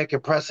dynamic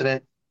and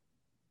precedent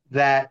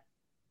that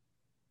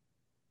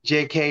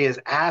JK is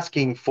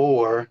asking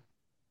for.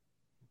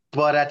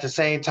 But at the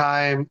same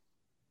time,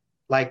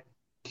 like,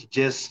 he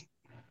doesn't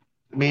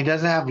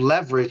have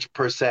leverage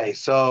per se.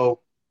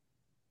 So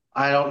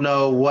I don't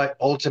know what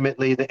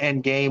ultimately the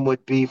end game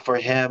would be for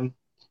him.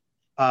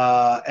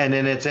 And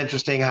then it's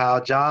interesting how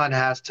John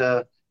has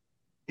to,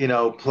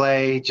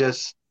 play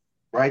just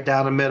right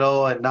down the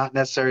middle and not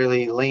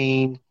necessarily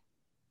lean,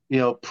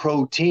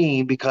 pro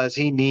team because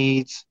he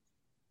needs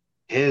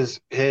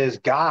his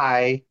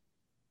guy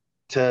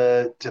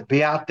to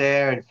be out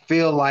there and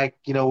feel like,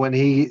 when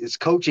he is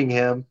coaching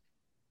him,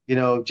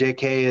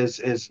 JK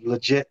is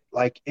legit,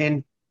 like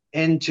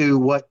into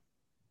what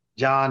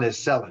John is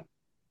selling.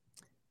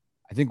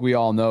 I think we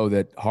all know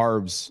that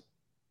Harbs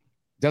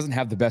doesn't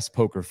have the best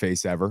poker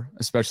face ever,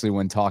 especially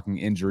when talking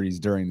injuries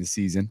during the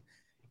season.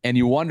 And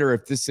you wonder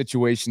if this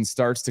situation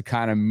starts to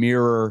kind of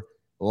mirror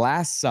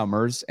last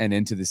summer's and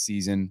into the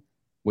season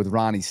with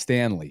Ronnie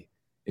Stanley.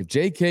 If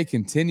JK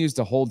continues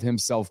to hold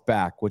himself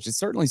back, which it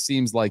certainly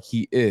seems like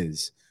he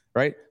is,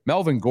 right?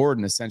 Melvin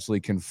Gordon essentially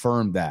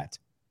confirmed that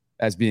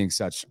as being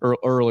such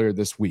earlier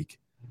this week.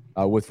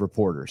 with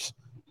reporters.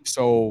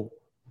 So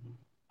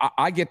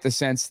I get the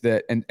sense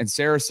that, and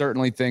Sarah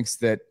certainly thinks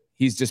that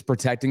he's just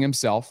protecting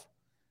himself.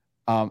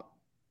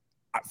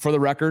 For the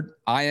record,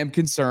 I am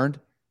concerned.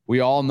 We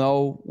all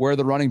know where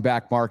the running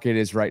back market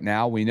is right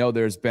now. We know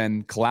there's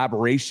been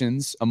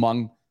collaborations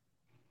among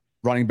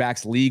running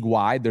backs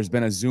league-wide. There's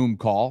been a Zoom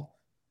call.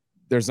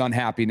 There's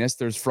unhappiness.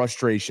 There's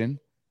frustration.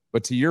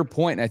 But to your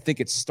point, and I think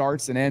it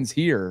starts and ends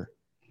here,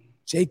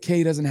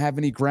 JK doesn't have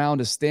any ground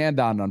to stand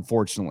on,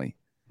 unfortunately,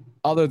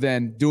 other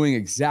than doing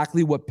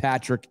exactly what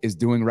Patrick is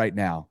doing right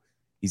now.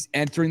 He's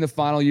entering the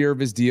final year of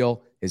his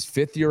deal. His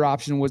fifth-year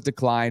option was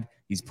declined.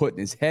 He's putting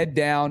his head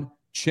down,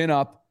 chin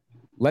up.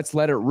 Let's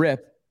let it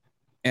rip.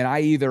 And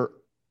I either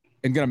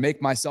am going to make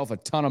myself a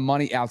ton of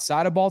money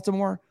outside of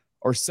Baltimore,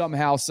 or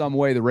somehow, some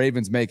way, the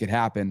Ravens make it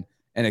happen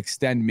and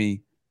extend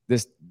me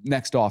this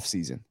next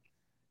offseason.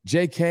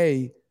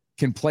 JK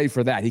can play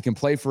for that. He can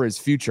play for his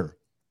future.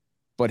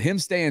 But him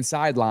staying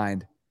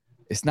sidelined,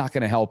 it's not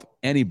going to help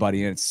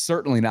anybody, and it's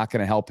certainly not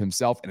going to help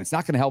himself, and it's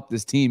not going to help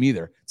this team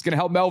either. It's going to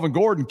help Melvin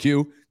Gordon,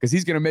 Q, because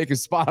he's going to make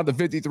his spot on the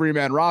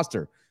 53-man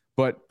roster.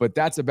 But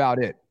that's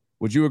about it.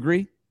 Would you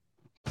agree?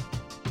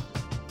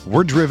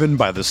 We're driven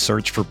by the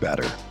search for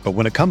better. But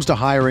when it comes to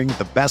hiring,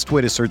 the best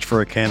way to search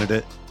for a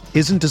candidate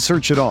isn't to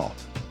search at all.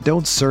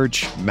 Don't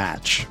search,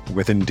 match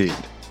with Indeed.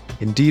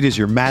 Indeed is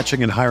your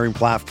matching and hiring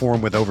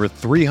platform with over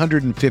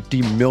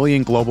 350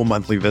 million global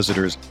monthly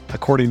visitors,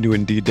 according to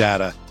Indeed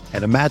data,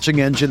 and a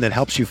matching engine that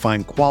helps you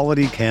find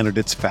quality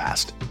candidates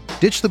fast.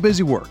 Ditch the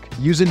busy work.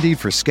 Use Indeed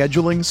for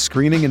scheduling,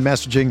 screening, and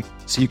messaging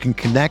so you can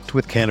connect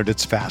with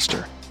candidates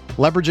faster.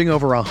 Leveraging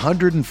over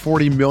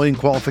 140 million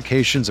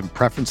qualifications and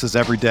preferences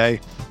every day,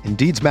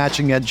 Indeed's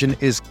matching engine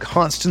is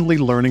constantly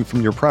learning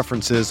from your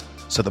preferences,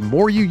 so the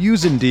more you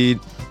use Indeed,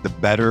 the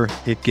better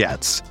it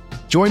gets.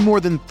 Join more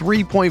than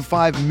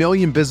 3.5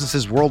 million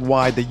businesses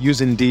worldwide that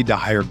use Indeed to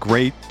hire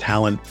great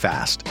talent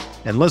fast.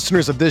 And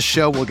listeners of this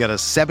show will get a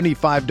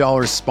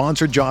 $75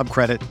 sponsored job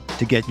credit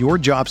to get your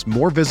jobs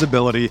more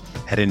visibility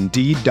at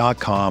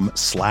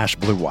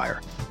Indeed.com/Blue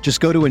Wire. Just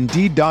go to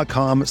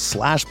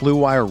Indeed.com/Blue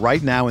Wire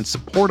right now and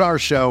support our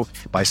show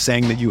by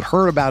saying that you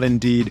heard about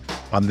Indeed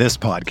on this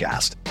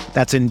podcast.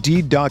 That's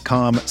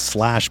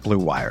Indeed.com/Blue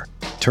Wire.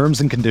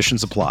 Terms and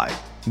conditions apply.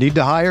 Need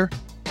to hire?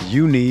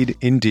 You need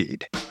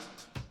Indeed.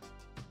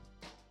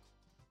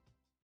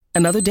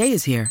 Another day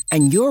is here,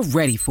 and you're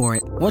ready for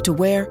it. What to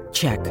wear?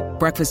 Check.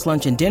 Breakfast,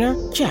 lunch, and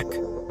dinner? Check.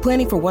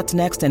 Planning for what's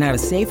next and how to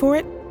save for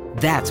it?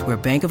 That's where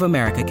Bank of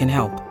America can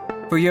help.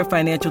 For your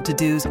financial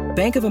to-dos,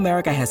 Bank of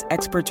America has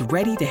experts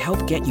ready to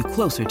help get you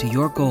closer to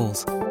your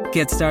goals.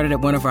 Get started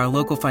at one of our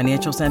local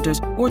financial centers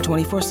or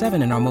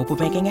 24/7 in our mobile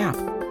banking app.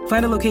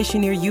 Find a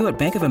location near you at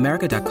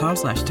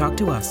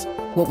bankofamerica.com/talktous.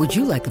 What would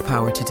you like the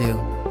power to do?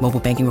 Mobile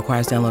banking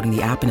requires downloading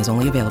the app and is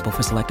only available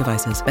for select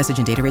devices. Message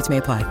and data rates may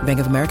apply. Bank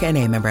of America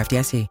NA, member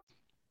FDIC.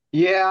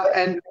 Yeah,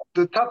 and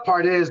the tough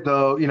part is,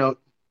 though,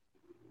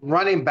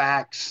 running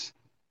backs,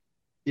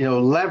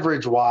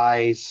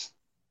 leverage-wise,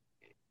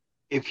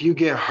 if you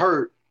get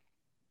hurt,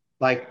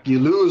 like you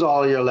lose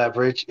all of your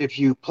leverage. If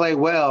you play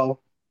well,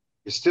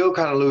 you're still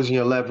kind of losing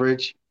your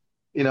leverage.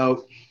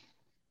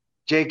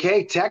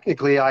 JK,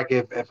 technically, like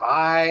if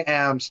I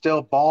am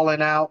still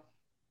balling out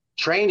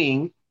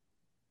training,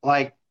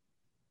 like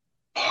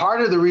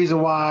part of the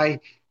reason why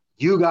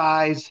you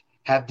guys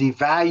have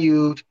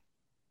devalued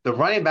the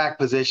running back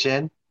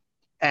position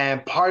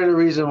and part of the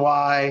reason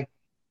why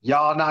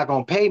y'all not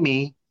going to pay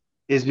me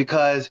is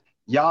because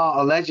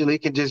y'all allegedly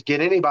can just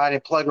get anybody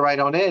and plug right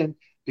on in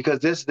because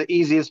this is the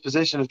easiest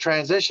position to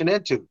transition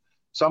into.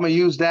 So I'm going to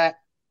use that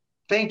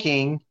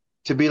thinking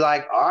to be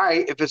like, all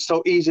right, if it's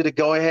so easy to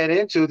go ahead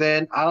into,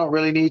 then I don't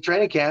really need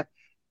training camp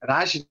and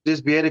I should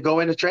just be able to go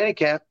into training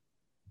camp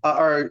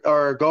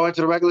or go into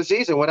the regular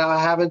season without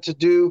having to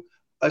do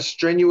a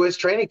strenuous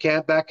training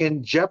camp that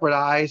can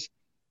jeopardize,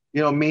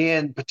 me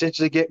and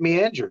potentially get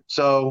me injured.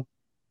 So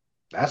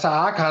that's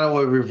how I kind of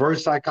would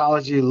reverse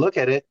psychology look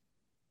at it.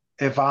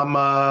 If I'm,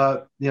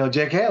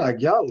 JK,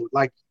 like, yo,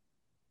 like,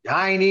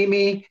 y'all ain't need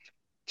me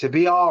to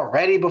be all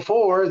ready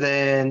before,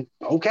 then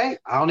okay,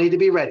 I don't need to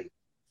be ready.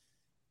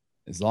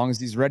 As long as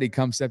he's ready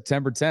come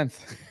September 10th.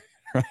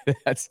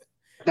 That's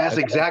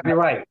exactly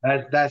right.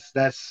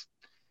 That's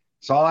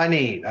all I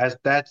need.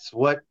 That's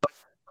what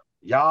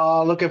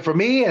y'all looking for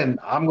me, and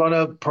I'm going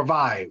to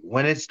provide.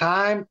 When it's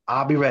time,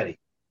 I'll be ready.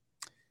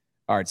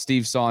 All right,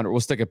 Steve Saunders, we'll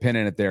stick a pin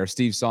in it there.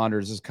 Steve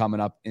Saunders is coming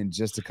up in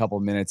just a couple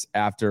of minutes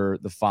after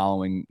the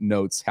following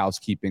notes,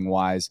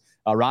 housekeeping-wise.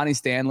 Ronnie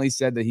Stanley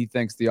said that he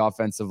thinks the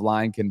offensive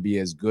line can be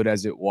as good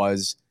as it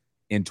was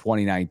in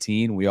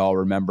 2019. We all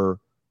remember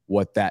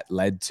what that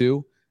led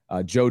to.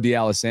 Joe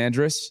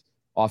D'Alessandris,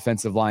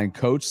 offensive line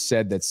coach,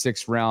 said that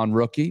sixth-round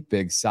rookie,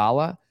 Big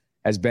Salah,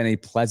 has been a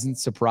pleasant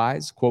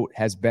surprise. Quote,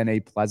 has been a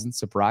pleasant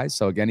surprise.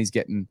 So, again, he's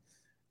getting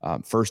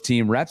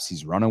first-team reps.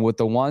 He's running with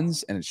the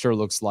ones, and it sure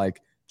looks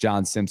like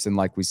John Simpson,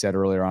 like we said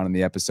earlier on in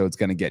the episode, is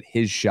going to get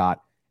his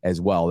shot as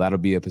well. That'll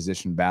be a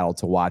position battle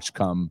to watch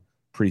come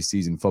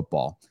preseason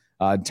football.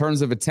 In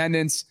terms of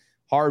attendance,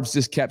 Harbs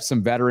just kept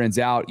some veterans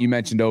out. You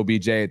mentioned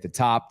OBJ at the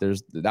top.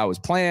 That was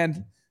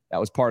planned. That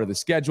was part of the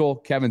schedule.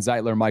 Kevin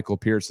Zeitler, Michael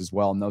Pierce as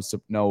well.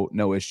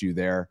 No issue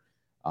there.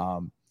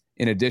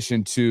 In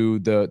addition to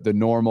the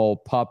normal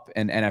PUP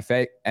and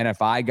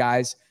NFI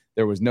guys,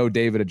 there was no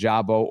David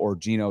Ajabo or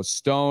Geno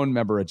Stone.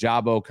 Remember,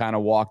 Ajabo kind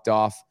of walked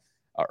off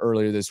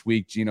earlier this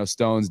week. Geno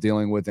Stone's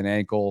dealing with an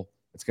ankle.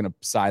 It's going to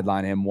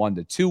sideline him 1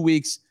 to 2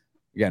 weeks.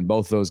 Again,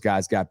 both those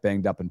guys got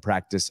banged up in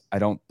practice. I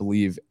don't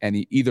believe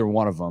either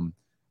one of them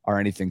are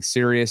anything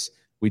serious.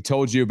 We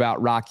told you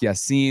about Rock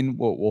Yassin.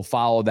 We'll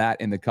follow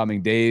that in the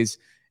coming days.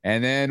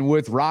 And then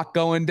with Rock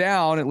going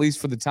down, at least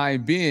for the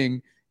time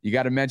being, you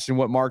got to mention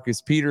what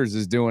Marcus Peters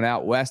is doing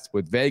out west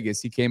with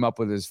Vegas. He came up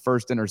with his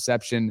first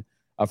interception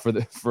for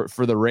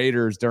the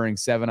Raiders during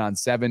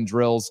 7-on-7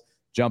 drills,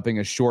 jumping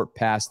a short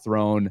pass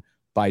thrown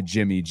by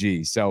Jimmy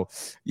G. So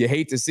you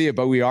hate to see it,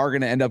 but we are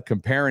going to end up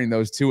comparing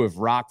those two if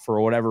Rock, for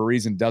whatever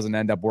reason, doesn't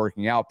end up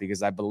working out,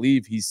 because I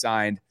believe he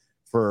signed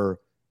for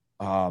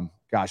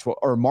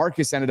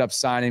Marcus ended up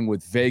signing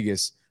with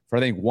Vegas for, I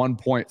think,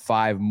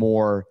 1.5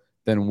 more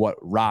than what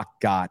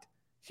Rock got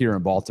here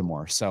in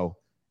Baltimore. So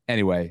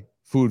anyway,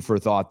 food for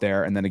thought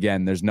there. And then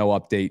again, there's no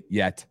update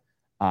yet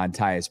on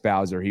Tyus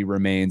Bowser. He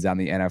remains on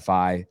the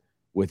NFI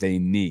with a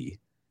knee.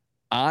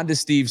 On to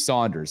Steve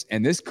Saunders.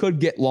 And this could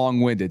get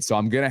long-winded, so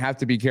I'm going to have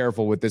to be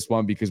careful with this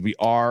one because we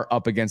are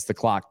up against the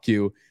clock,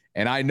 Q.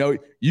 And I know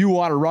you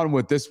want to run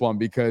with this one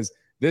because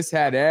this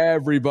had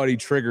everybody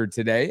triggered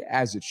today,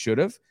 as it should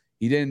have.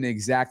 He didn't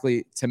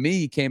exactly, to me,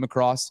 he came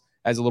across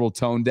as a little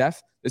tone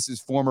deaf. This is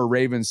former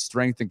Ravens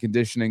strength and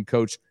conditioning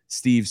coach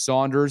Steve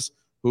Saunders,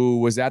 who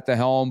was at the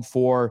helm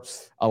for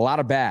a lot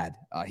of bad.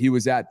 He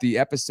was at the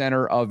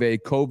epicenter of a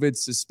COVID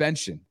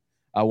suspension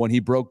when he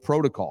broke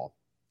protocol.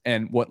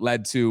 And what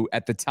led to,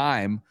 at the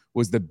time,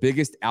 was the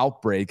biggest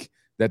outbreak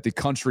that the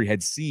country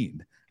had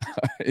seen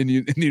in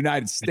the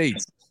United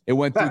States. It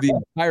went through the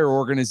entire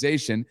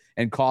organization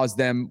and caused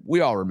them,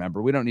 we all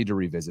remember, we don't need to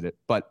revisit it,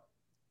 but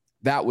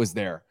that was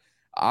there.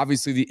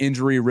 Obviously, the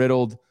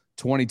injury-riddled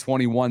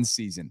 2021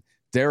 season.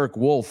 Derek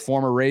Wolfe,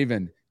 former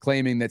Raven,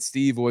 claiming that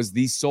Steve was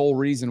the sole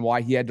reason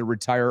why he had to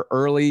retire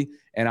early,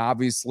 and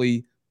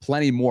obviously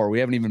plenty more. We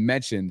haven't even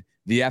mentioned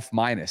the F-,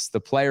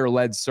 the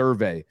player-led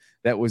survey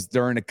that was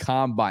during a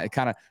combine.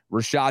 Kind of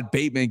Rashad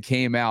Bateman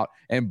came out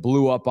and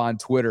blew up on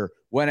Twitter,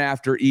 went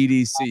after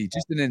EDC.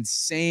 Just an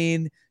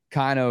insane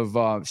kind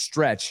of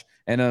stretch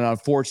and an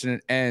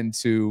unfortunate end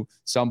to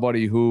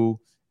somebody who,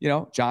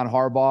 John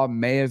Harbaugh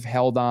may have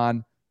held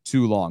on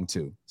too long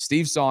to.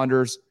 Steve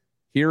Saunders,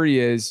 here he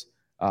is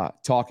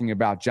talking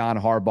about John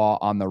Harbaugh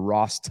on the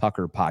Ross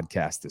Tucker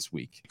podcast this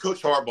week.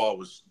 Coach Harbaugh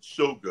was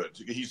so good.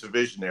 He's a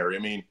visionary. I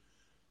mean,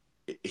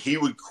 he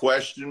would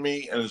question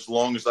me, and as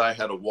long as I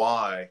had a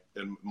why,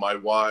 and my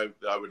why,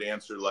 I would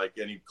answer like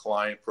any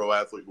client, pro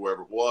athlete,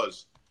 whoever it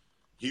was,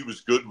 he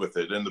was good with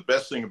it. And the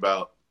best thing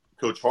about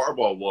Coach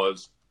Harbaugh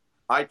was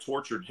I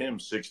tortured him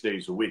 6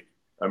 days a week.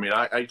 I mean,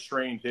 I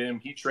trained him.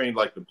 He trained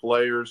like the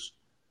players.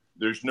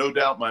 There's no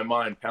doubt in my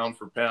mind, pound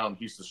for pound,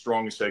 he's the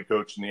strongest head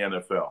coach in the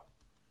NFL.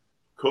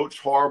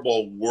 Coach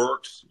Harbaugh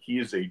works. He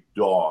is a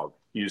dog.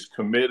 He is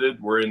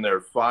committed. We're in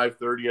there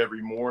 5:30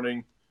 every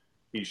morning.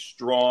 He's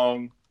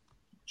strong.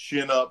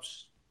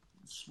 Chin-ups,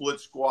 split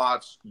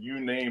squats,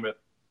 you name it.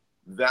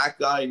 That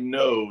guy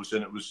knows,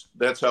 and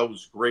that's how it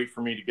was great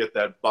for me to get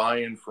that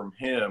buy-in from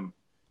him.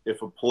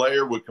 If a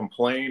player would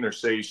complain or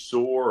say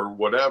sore or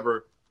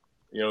whatever,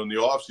 in the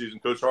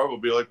offseason, Coach Harbaugh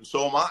would be like, well,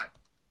 so am I.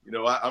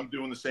 I'm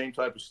doing the same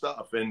type of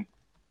stuff. And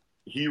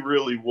he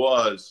really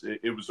was.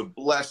 It was a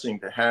blessing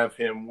to have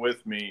him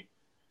with me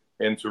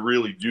and to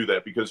really do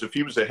that, because if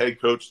he was a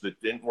head coach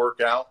that didn't work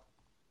out,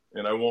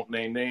 and I won't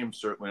name names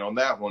certainly on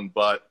that one,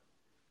 but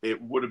it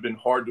would have been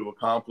hard to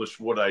accomplish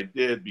what I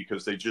did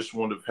because they just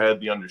wouldn't have had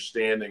the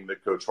understanding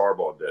that Coach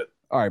Harbaugh did.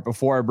 All right,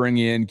 before I bring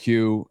you in,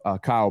 Q,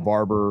 Kyle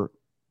Barber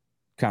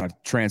kind of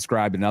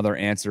transcribed another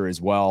answer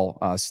as well.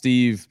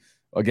 Steve,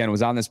 again,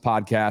 was on this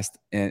podcast,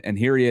 and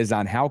here he is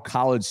on how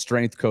college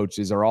strength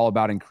coaches are all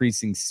about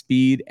increasing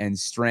speed and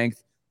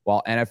strength,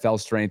 while NFL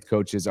strength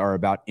coaches are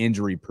about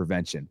injury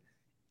prevention.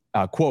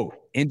 Quote,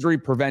 injury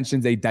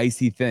prevention's a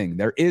dicey thing.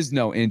 There is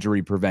no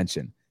injury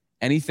prevention.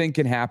 Anything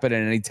can happen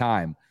at any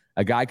time.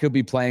 A guy could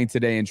be playing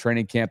today in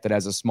training camp that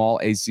has a small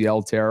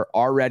ACL tear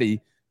already,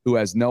 who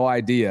has no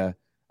idea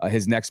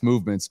his next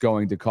movement's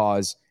going to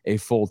cause a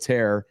full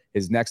tear,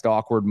 his next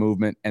awkward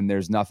movement, and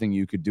there's nothing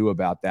you could do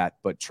about that.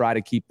 But try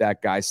to keep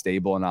that guy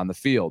stable and on the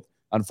field.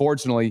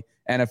 Unfortunately,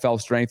 NFL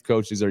strength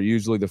coaches are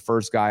usually the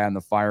first guy on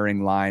the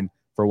firing line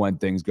for when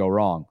things go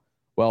wrong.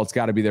 Well, it's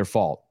got to be their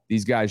fault.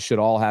 These guys should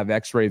all have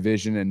x-ray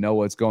vision and know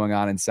what's going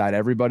on inside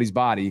everybody's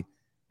body,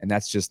 and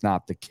that's just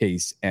not the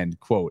case, end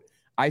quote.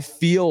 I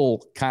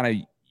feel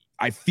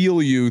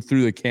you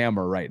through the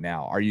camera right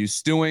now. Are you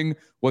stewing?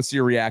 What's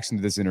your reaction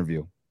to this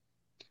interview?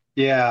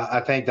 Yeah,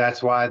 I think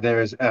that's why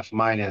there's F-.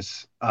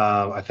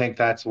 I think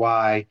that's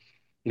why,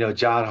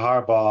 John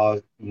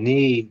Harbaugh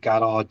knee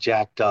got all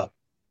jacked up.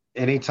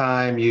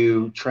 Anytime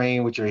you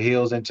train with your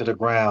heels into the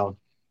ground,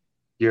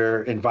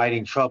 you're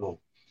inviting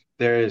trouble.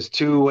 there is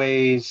two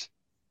ways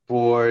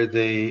for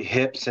the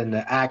hips and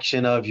the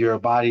action of your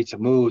body to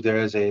move.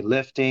 There is a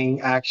lifting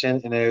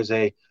action and there's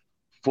a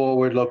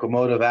forward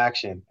locomotive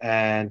action.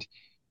 And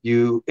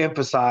you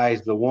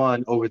emphasize the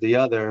one over the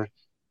other,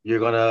 you're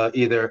going to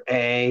either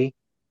A,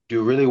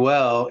 do really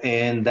well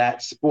in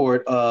that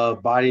sport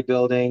of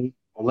bodybuilding,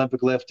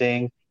 Olympic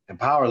lifting, and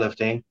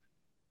powerlifting,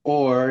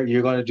 or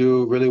you're going to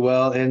do really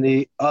well in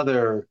the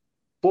other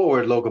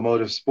forward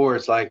locomotive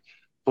sports like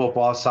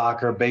football,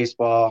 soccer,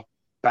 baseball,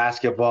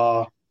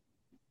 basketball.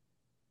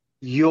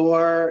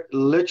 You're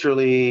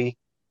literally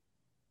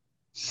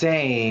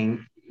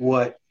saying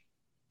what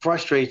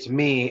frustrates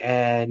me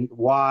and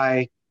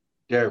why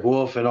Derek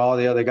Wolfe and all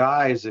the other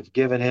guys have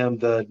given him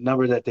the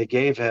number that they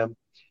gave him,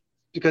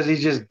 because he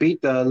just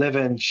beat the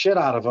living shit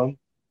out of him.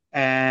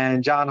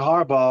 And John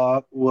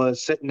Harbaugh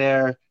was sitting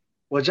there.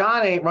 Well,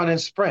 John ain't running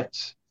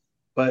sprints,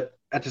 but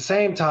at the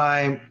same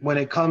time, when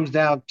it comes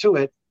down to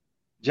it,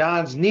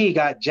 John's knee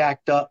got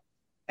jacked up.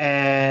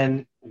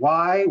 And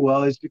why?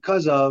 Well, it's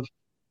because of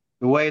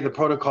the way the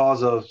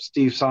protocols of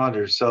Steve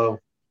Saunders. So,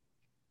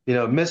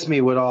 miss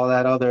me with all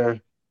that other,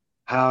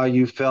 how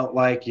you felt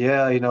like, he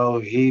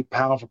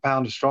pound for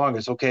pound the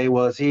strongest. Okay,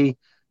 well, is he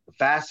the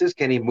fastest?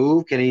 Can he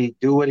move? Can he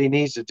do what he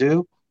needs to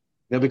do?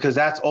 Because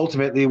that's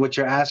ultimately what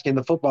you're asking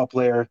the football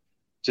player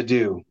to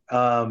do.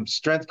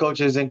 Strength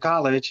coaches in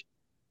college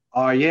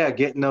are,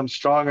 getting them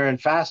stronger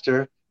and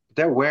faster, but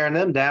they're wearing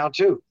them down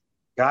too.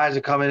 Guys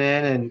are coming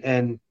in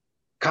and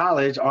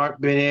college aren't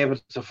being able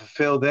to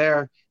fulfill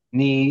their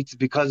needs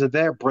because of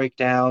their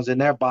breakdowns in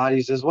their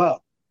bodies as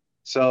well.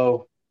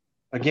 So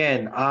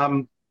again,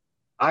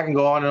 I can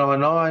go on and on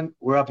and on.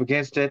 We're up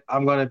against it.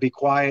 I'm going to be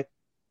quiet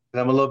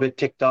because I'm a little bit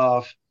ticked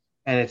off,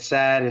 and it's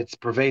sad. It's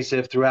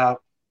pervasive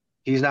throughout.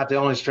 He's not the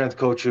only strength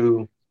coach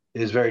who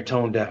is very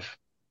tone deaf.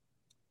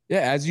 Yeah,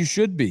 as you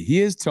should be.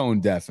 He is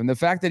tone deaf. And the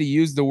fact that he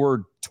used the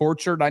word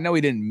tortured, I know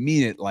he didn't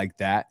mean it like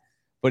that,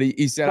 but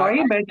he said. No,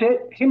 he meant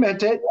it. He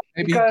meant it.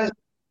 Because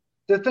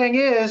the thing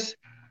is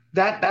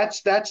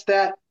that's that,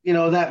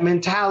 that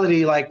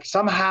mentality, like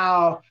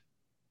somehow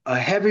a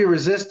heavy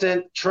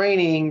resistant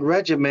training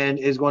regimen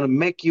is going to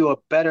make you a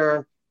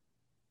better,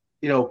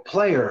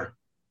 player.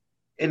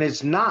 And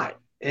it's not.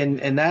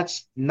 And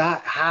that's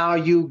not how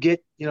you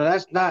get,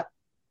 that's not.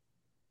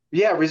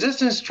 Yeah,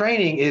 resistance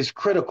training is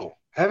critical.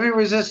 Heavy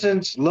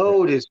resistance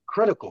load is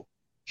critical.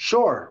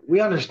 Sure, we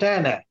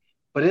understand that.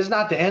 But it's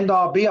not the end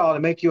all be all to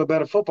make you a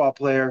better football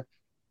player.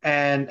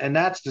 And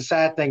that's the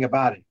sad thing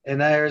about it. And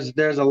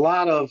there's a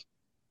lot of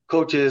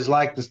coaches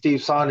like the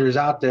Steve Saunders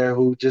out there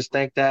who just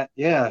think that,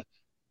 we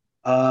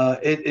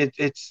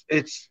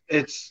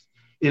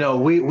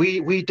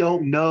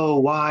don't know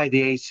why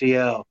the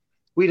ACL,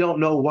 we don't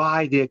know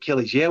why the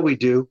Achilles. Yeah, we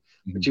do.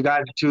 Mm-hmm. But you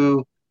guys are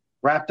too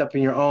wrapped up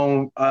in your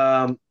own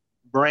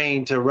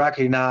brain to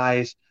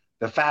recognize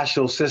the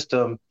fascial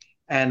system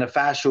and the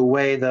fascial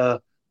way the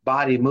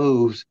body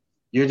moves.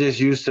 You're just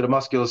used to the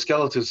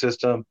musculoskeletal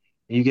system,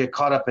 and you get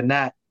caught up in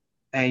that,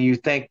 and you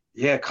think,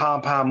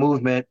 compound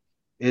movement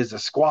is a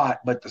squat,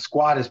 but the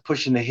squat is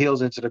pushing the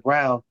heels into the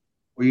ground,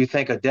 where you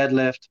think a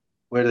deadlift,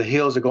 where the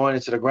heels are going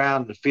into the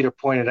ground and the feet are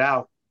pointed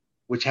out,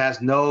 which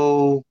has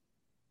no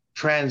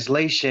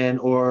translation,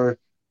 or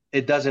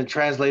it doesn't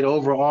translate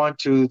over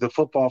onto the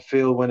football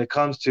field when it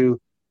comes to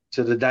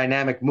the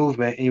dynamic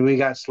movement. And we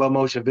got slow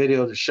motion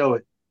video to show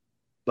it.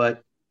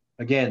 But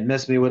again,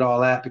 miss me with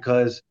all that,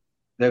 because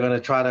they're going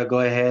to try to go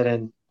ahead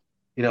and,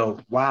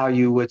 wow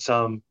you with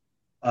some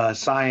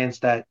science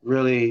that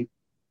really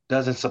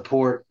doesn't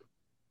support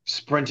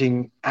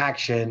sprinting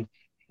action,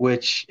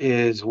 which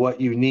is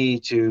what you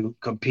need to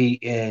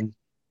compete in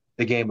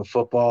the game of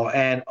football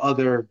and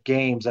other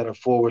games that are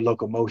forward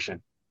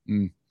locomotion.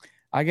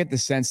 I get the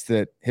sense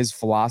that his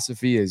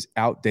philosophy is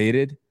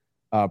outdated,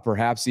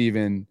 perhaps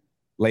even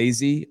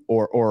lazy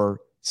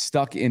or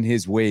stuck in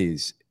his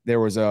ways.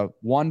 There was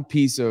one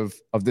piece of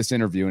this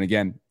interview, and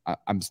again,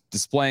 I'm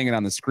displaying it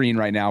on the screen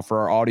right now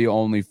for our audio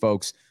only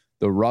folks.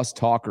 The Ross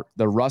Tucker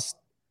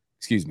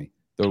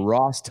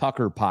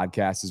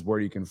podcast is where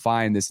you can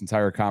find this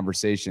entire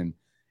conversation.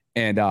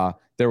 And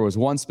there was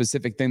one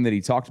specific thing that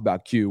he talked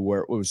about, Q, where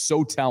it was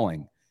so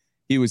telling.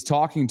 He was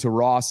talking to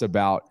Ross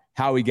about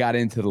how he got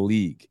into the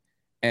league.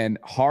 And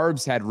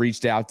Harbs had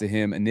reached out to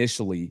him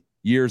initially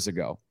years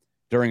ago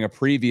during a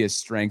previous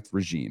strength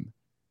regime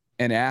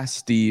and asked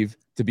Steve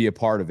to be a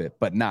part of it,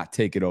 but not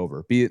take it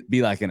over, be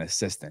like an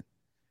assistant.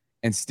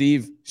 And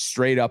Steve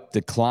straight up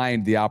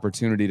declined the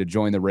opportunity to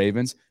join the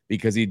Ravens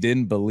because he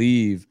didn't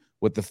believe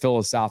with the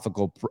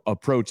philosophical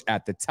approach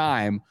at the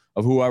time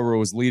of whoever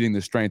was leading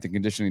the strength and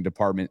conditioning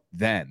department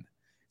then.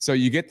 So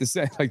you get to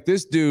say, like,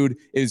 this dude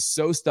is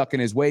so stuck in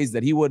his ways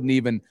that he wouldn't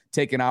even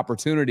take an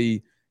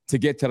opportunity to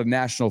get to the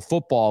National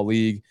Football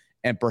League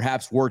and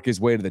perhaps work his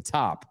way to the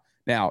top.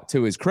 Now,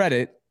 to his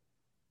credit,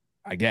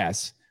 I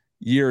guess,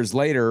 years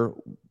later,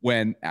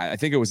 when I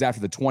think it was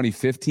after the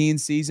 2015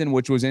 season,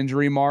 which was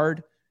injury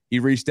marred, he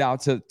reached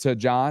out to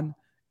John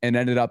and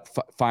ended up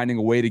finding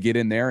a way to get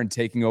in there and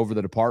taking over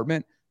the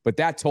department. But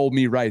that told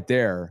me right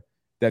there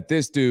that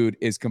this dude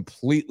is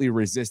completely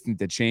resistant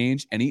to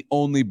change, and he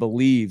only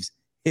believes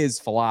his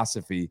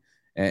philosophy.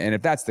 And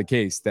if that's the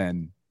case,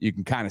 then you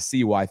can kind of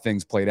see why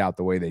things played out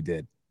the way they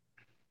did.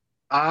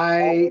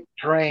 I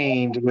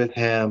trained with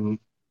him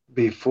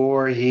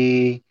before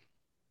he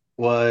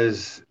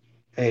was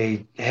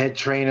a head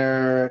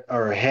trainer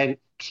or a head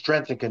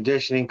strength and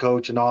conditioning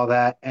coach and all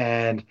that.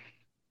 And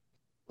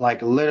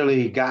like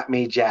literally got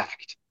me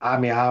jacked. I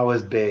mean, I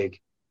was big.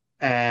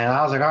 And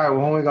I was like, all right,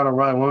 when are we going to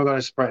run? When are we going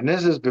to sprint? And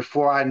this is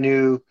before I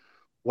knew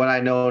what I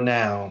know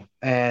now.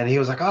 And he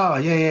was like, oh,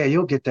 yeah,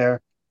 you'll get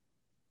there.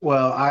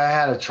 Well, I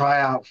had a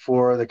tryout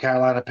for the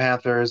Carolina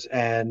Panthers,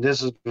 and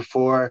this was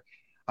before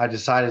I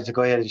decided to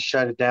go ahead and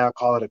shut it down,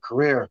 call it a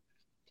career.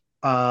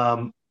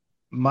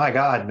 My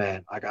God,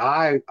 man, like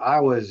I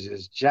was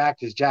as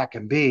jacked as Jack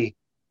can be.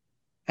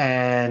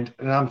 And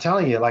I'm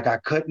telling you, like I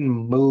couldn't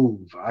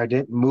move. I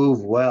didn't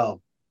move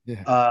well.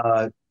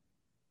 Yeah.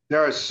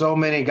 There are so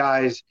many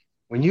guys.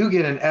 When you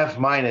get an F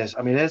minus,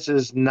 I mean, this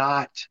is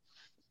not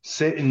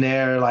sitting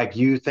there like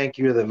you think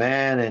you're the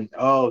man, and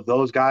oh,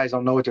 those guys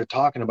don't know what they're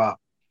talking about.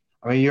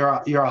 I mean, you're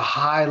a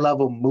high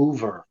level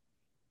mover,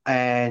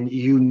 and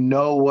you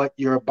know what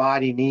your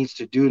body needs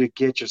to do to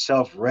get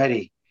yourself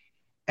ready,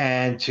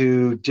 and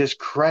to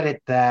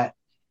discredit that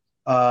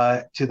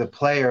to the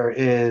player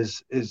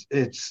is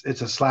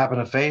it's a slap in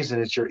the face,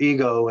 and it's your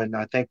ego. And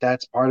I think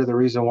that's part of the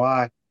reason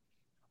why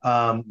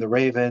the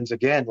Ravens,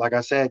 again, like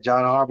I said,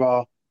 John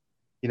Harbaugh,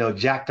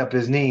 jacked up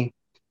his knee.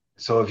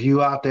 So if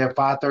you out there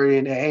 5:30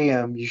 in the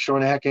a.m., you sure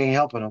in the heck ain't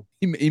helping him.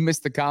 He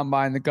missed the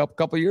combine a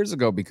couple years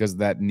ago because of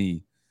that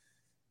knee.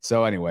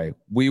 So anyway,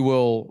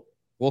 we'll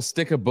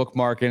stick a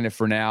bookmark in it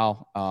for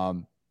now.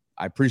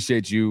 I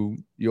appreciate you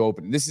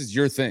opening. This is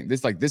your thing.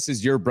 This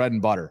is your bread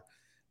and butter,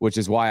 which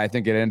is why I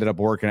think it ended up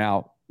working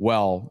out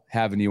well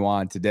having you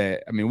on today.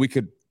 I mean, we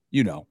could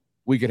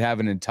have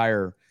an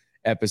entire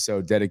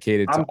episode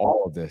dedicated to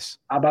all of this.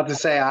 I'm about to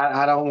say,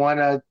 I don't want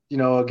to,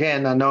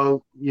 again, I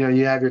know,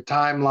 you have your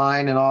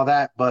timeline and all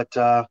that, but,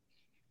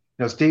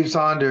 Steve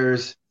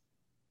Saunders,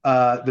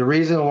 the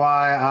reason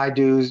why I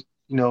do,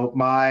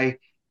 my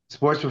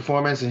sports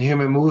performance and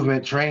human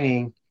movement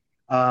training,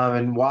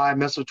 and why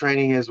missile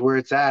training is where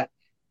it's at,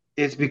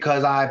 it's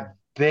because I've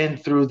been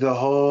through the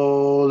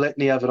whole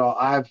litany of it all.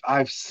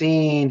 I've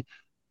seen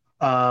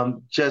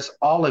just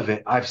all of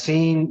it. I've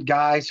seen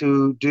guys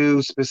who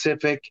do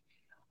specific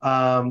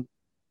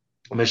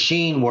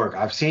machine work.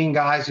 I've seen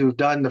guys who've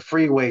done the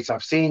free weights.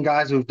 I've seen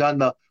guys who've done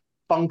the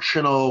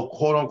functional,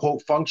 quote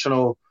unquote,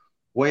 functional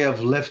way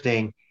of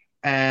lifting.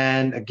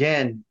 And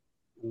again,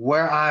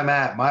 where I'm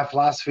at, my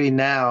philosophy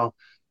now,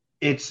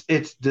 it's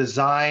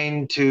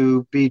designed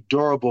to be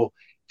durable.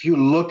 If you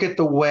look at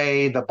the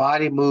way the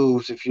body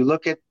moves, if you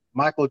look at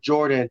Michael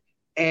Jordan,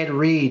 Ed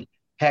Reed,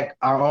 heck,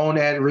 our own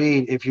Ed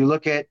Reed, if you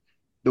look at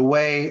the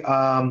way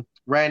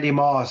Randy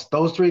Moss,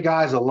 those three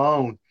guys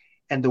alone,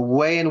 and the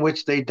way in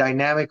which they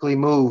dynamically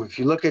move. If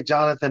you look at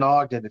Jonathan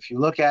Ogden, if you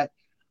look at,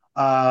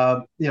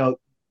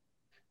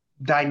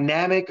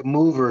 dynamic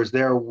movers,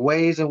 there are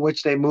ways in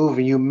which they move,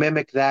 and you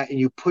mimic that and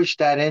you push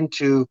that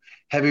into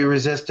heavy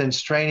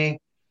resistance training.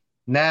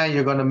 Now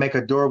you're going to make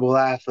a durable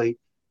athlete.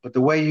 But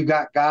the way you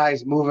got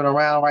guys moving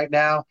around right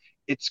now,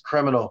 it's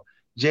criminal.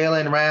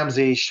 Jalen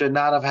Ramsey should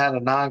not have had a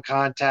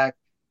non-contact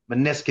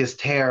meniscus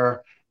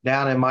tear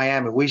down in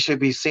Miami. We should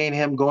be seeing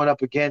him going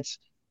up against,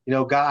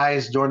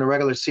 guys during the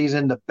regular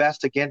season, the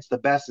best against the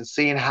best, and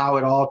seeing how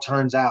it all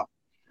turns out.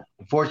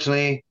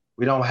 Unfortunately,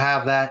 we don't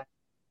have that.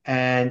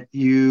 And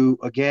you,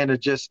 again, are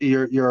just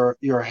you're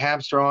a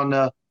hamster on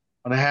a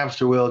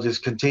hamster wheel,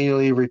 just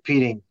continually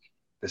repeating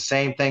the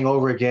same thing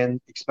over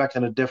again,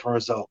 expecting a different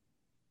result.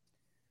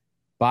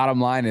 Bottom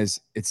line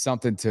is it's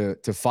something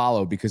to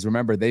follow, because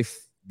remember,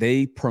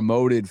 they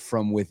promoted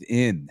from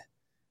within.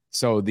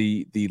 So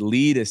the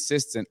lead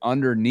assistant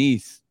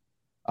underneath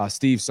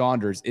Steve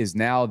Saunders is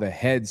now the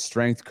head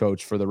strength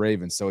coach for the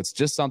Ravens. So it's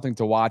just something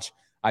to watch.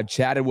 I've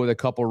chatted with a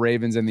couple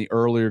Ravens in the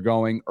earlier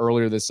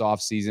this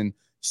offseason.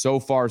 So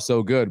far,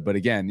 so good. But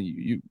again,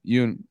 you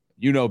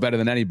know better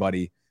than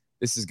anybody,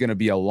 this is going to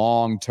be a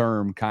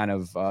long-term kind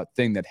of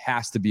thing that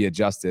has to be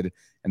adjusted.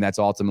 And that's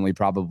ultimately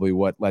probably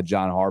what led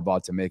John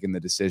Harbaugh to making the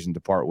decision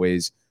to part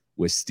ways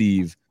with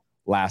Steve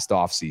last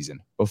offseason.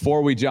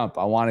 Before we jump,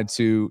 I wanted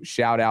to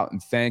shout out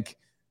and thank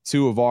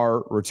two of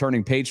our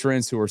returning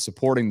patrons who are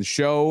supporting the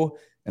show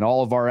and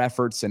all of our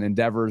efforts and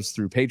endeavors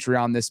through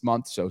Patreon this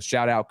month. So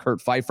shout out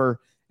Kurt Pfeiffer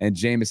and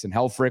Jamison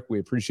Helfrich. We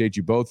appreciate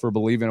you both for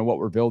believing in what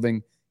we're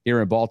building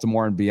here in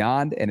Baltimore and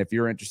beyond. And if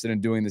you're interested in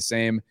doing the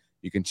same,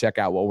 you can check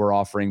out what we're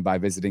offering by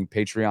visiting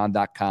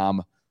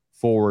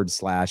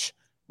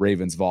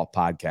patreon.com/Ravens Vault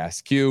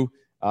Podcast. Q,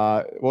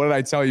 what did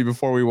I tell you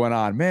before we went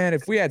on? Man,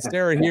 if we had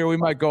Sarah here, we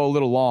might go a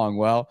little long.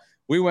 Well,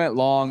 we went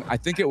long. I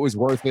think it was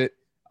worth it.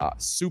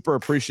 Super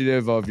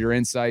appreciative of your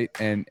insight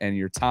and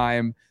your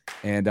time.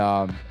 And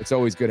it's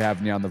always good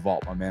having you on the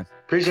Vault, my man.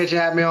 Appreciate you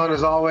having me on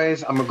as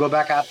always. I'm going to go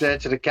back out there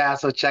to the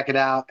castle, check it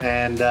out.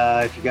 And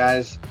if you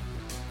guys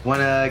want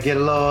to get a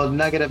little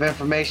nugget of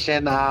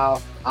information,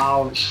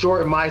 I'll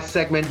shorten my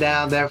segment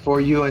down there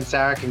for you, and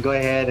Sarah can go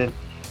ahead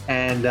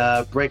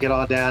and break it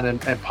all down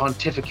and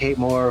pontificate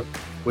more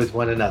with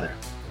one another.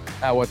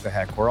 What the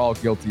heck? We're all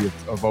guilty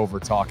of over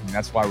talking.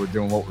 That's why we're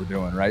doing what we're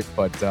doing, right?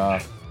 But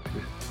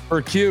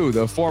for Q,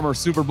 the former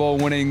Super Bowl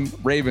winning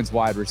Ravens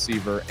wide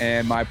receiver,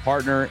 and my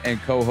partner and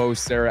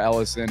co-host Sarah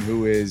Ellison,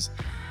 who is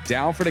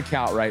down for the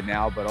count right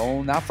now, but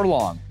not for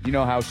long. You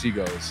know how she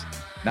goes.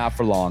 Not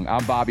for long.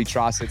 I'm Bobby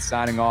Trossett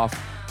signing off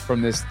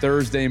from this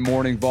Thursday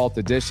morning Vault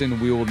edition.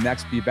 We will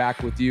next be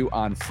back with you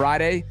on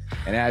Friday.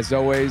 And as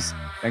always,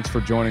 thanks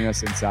for joining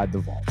us inside the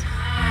Vault.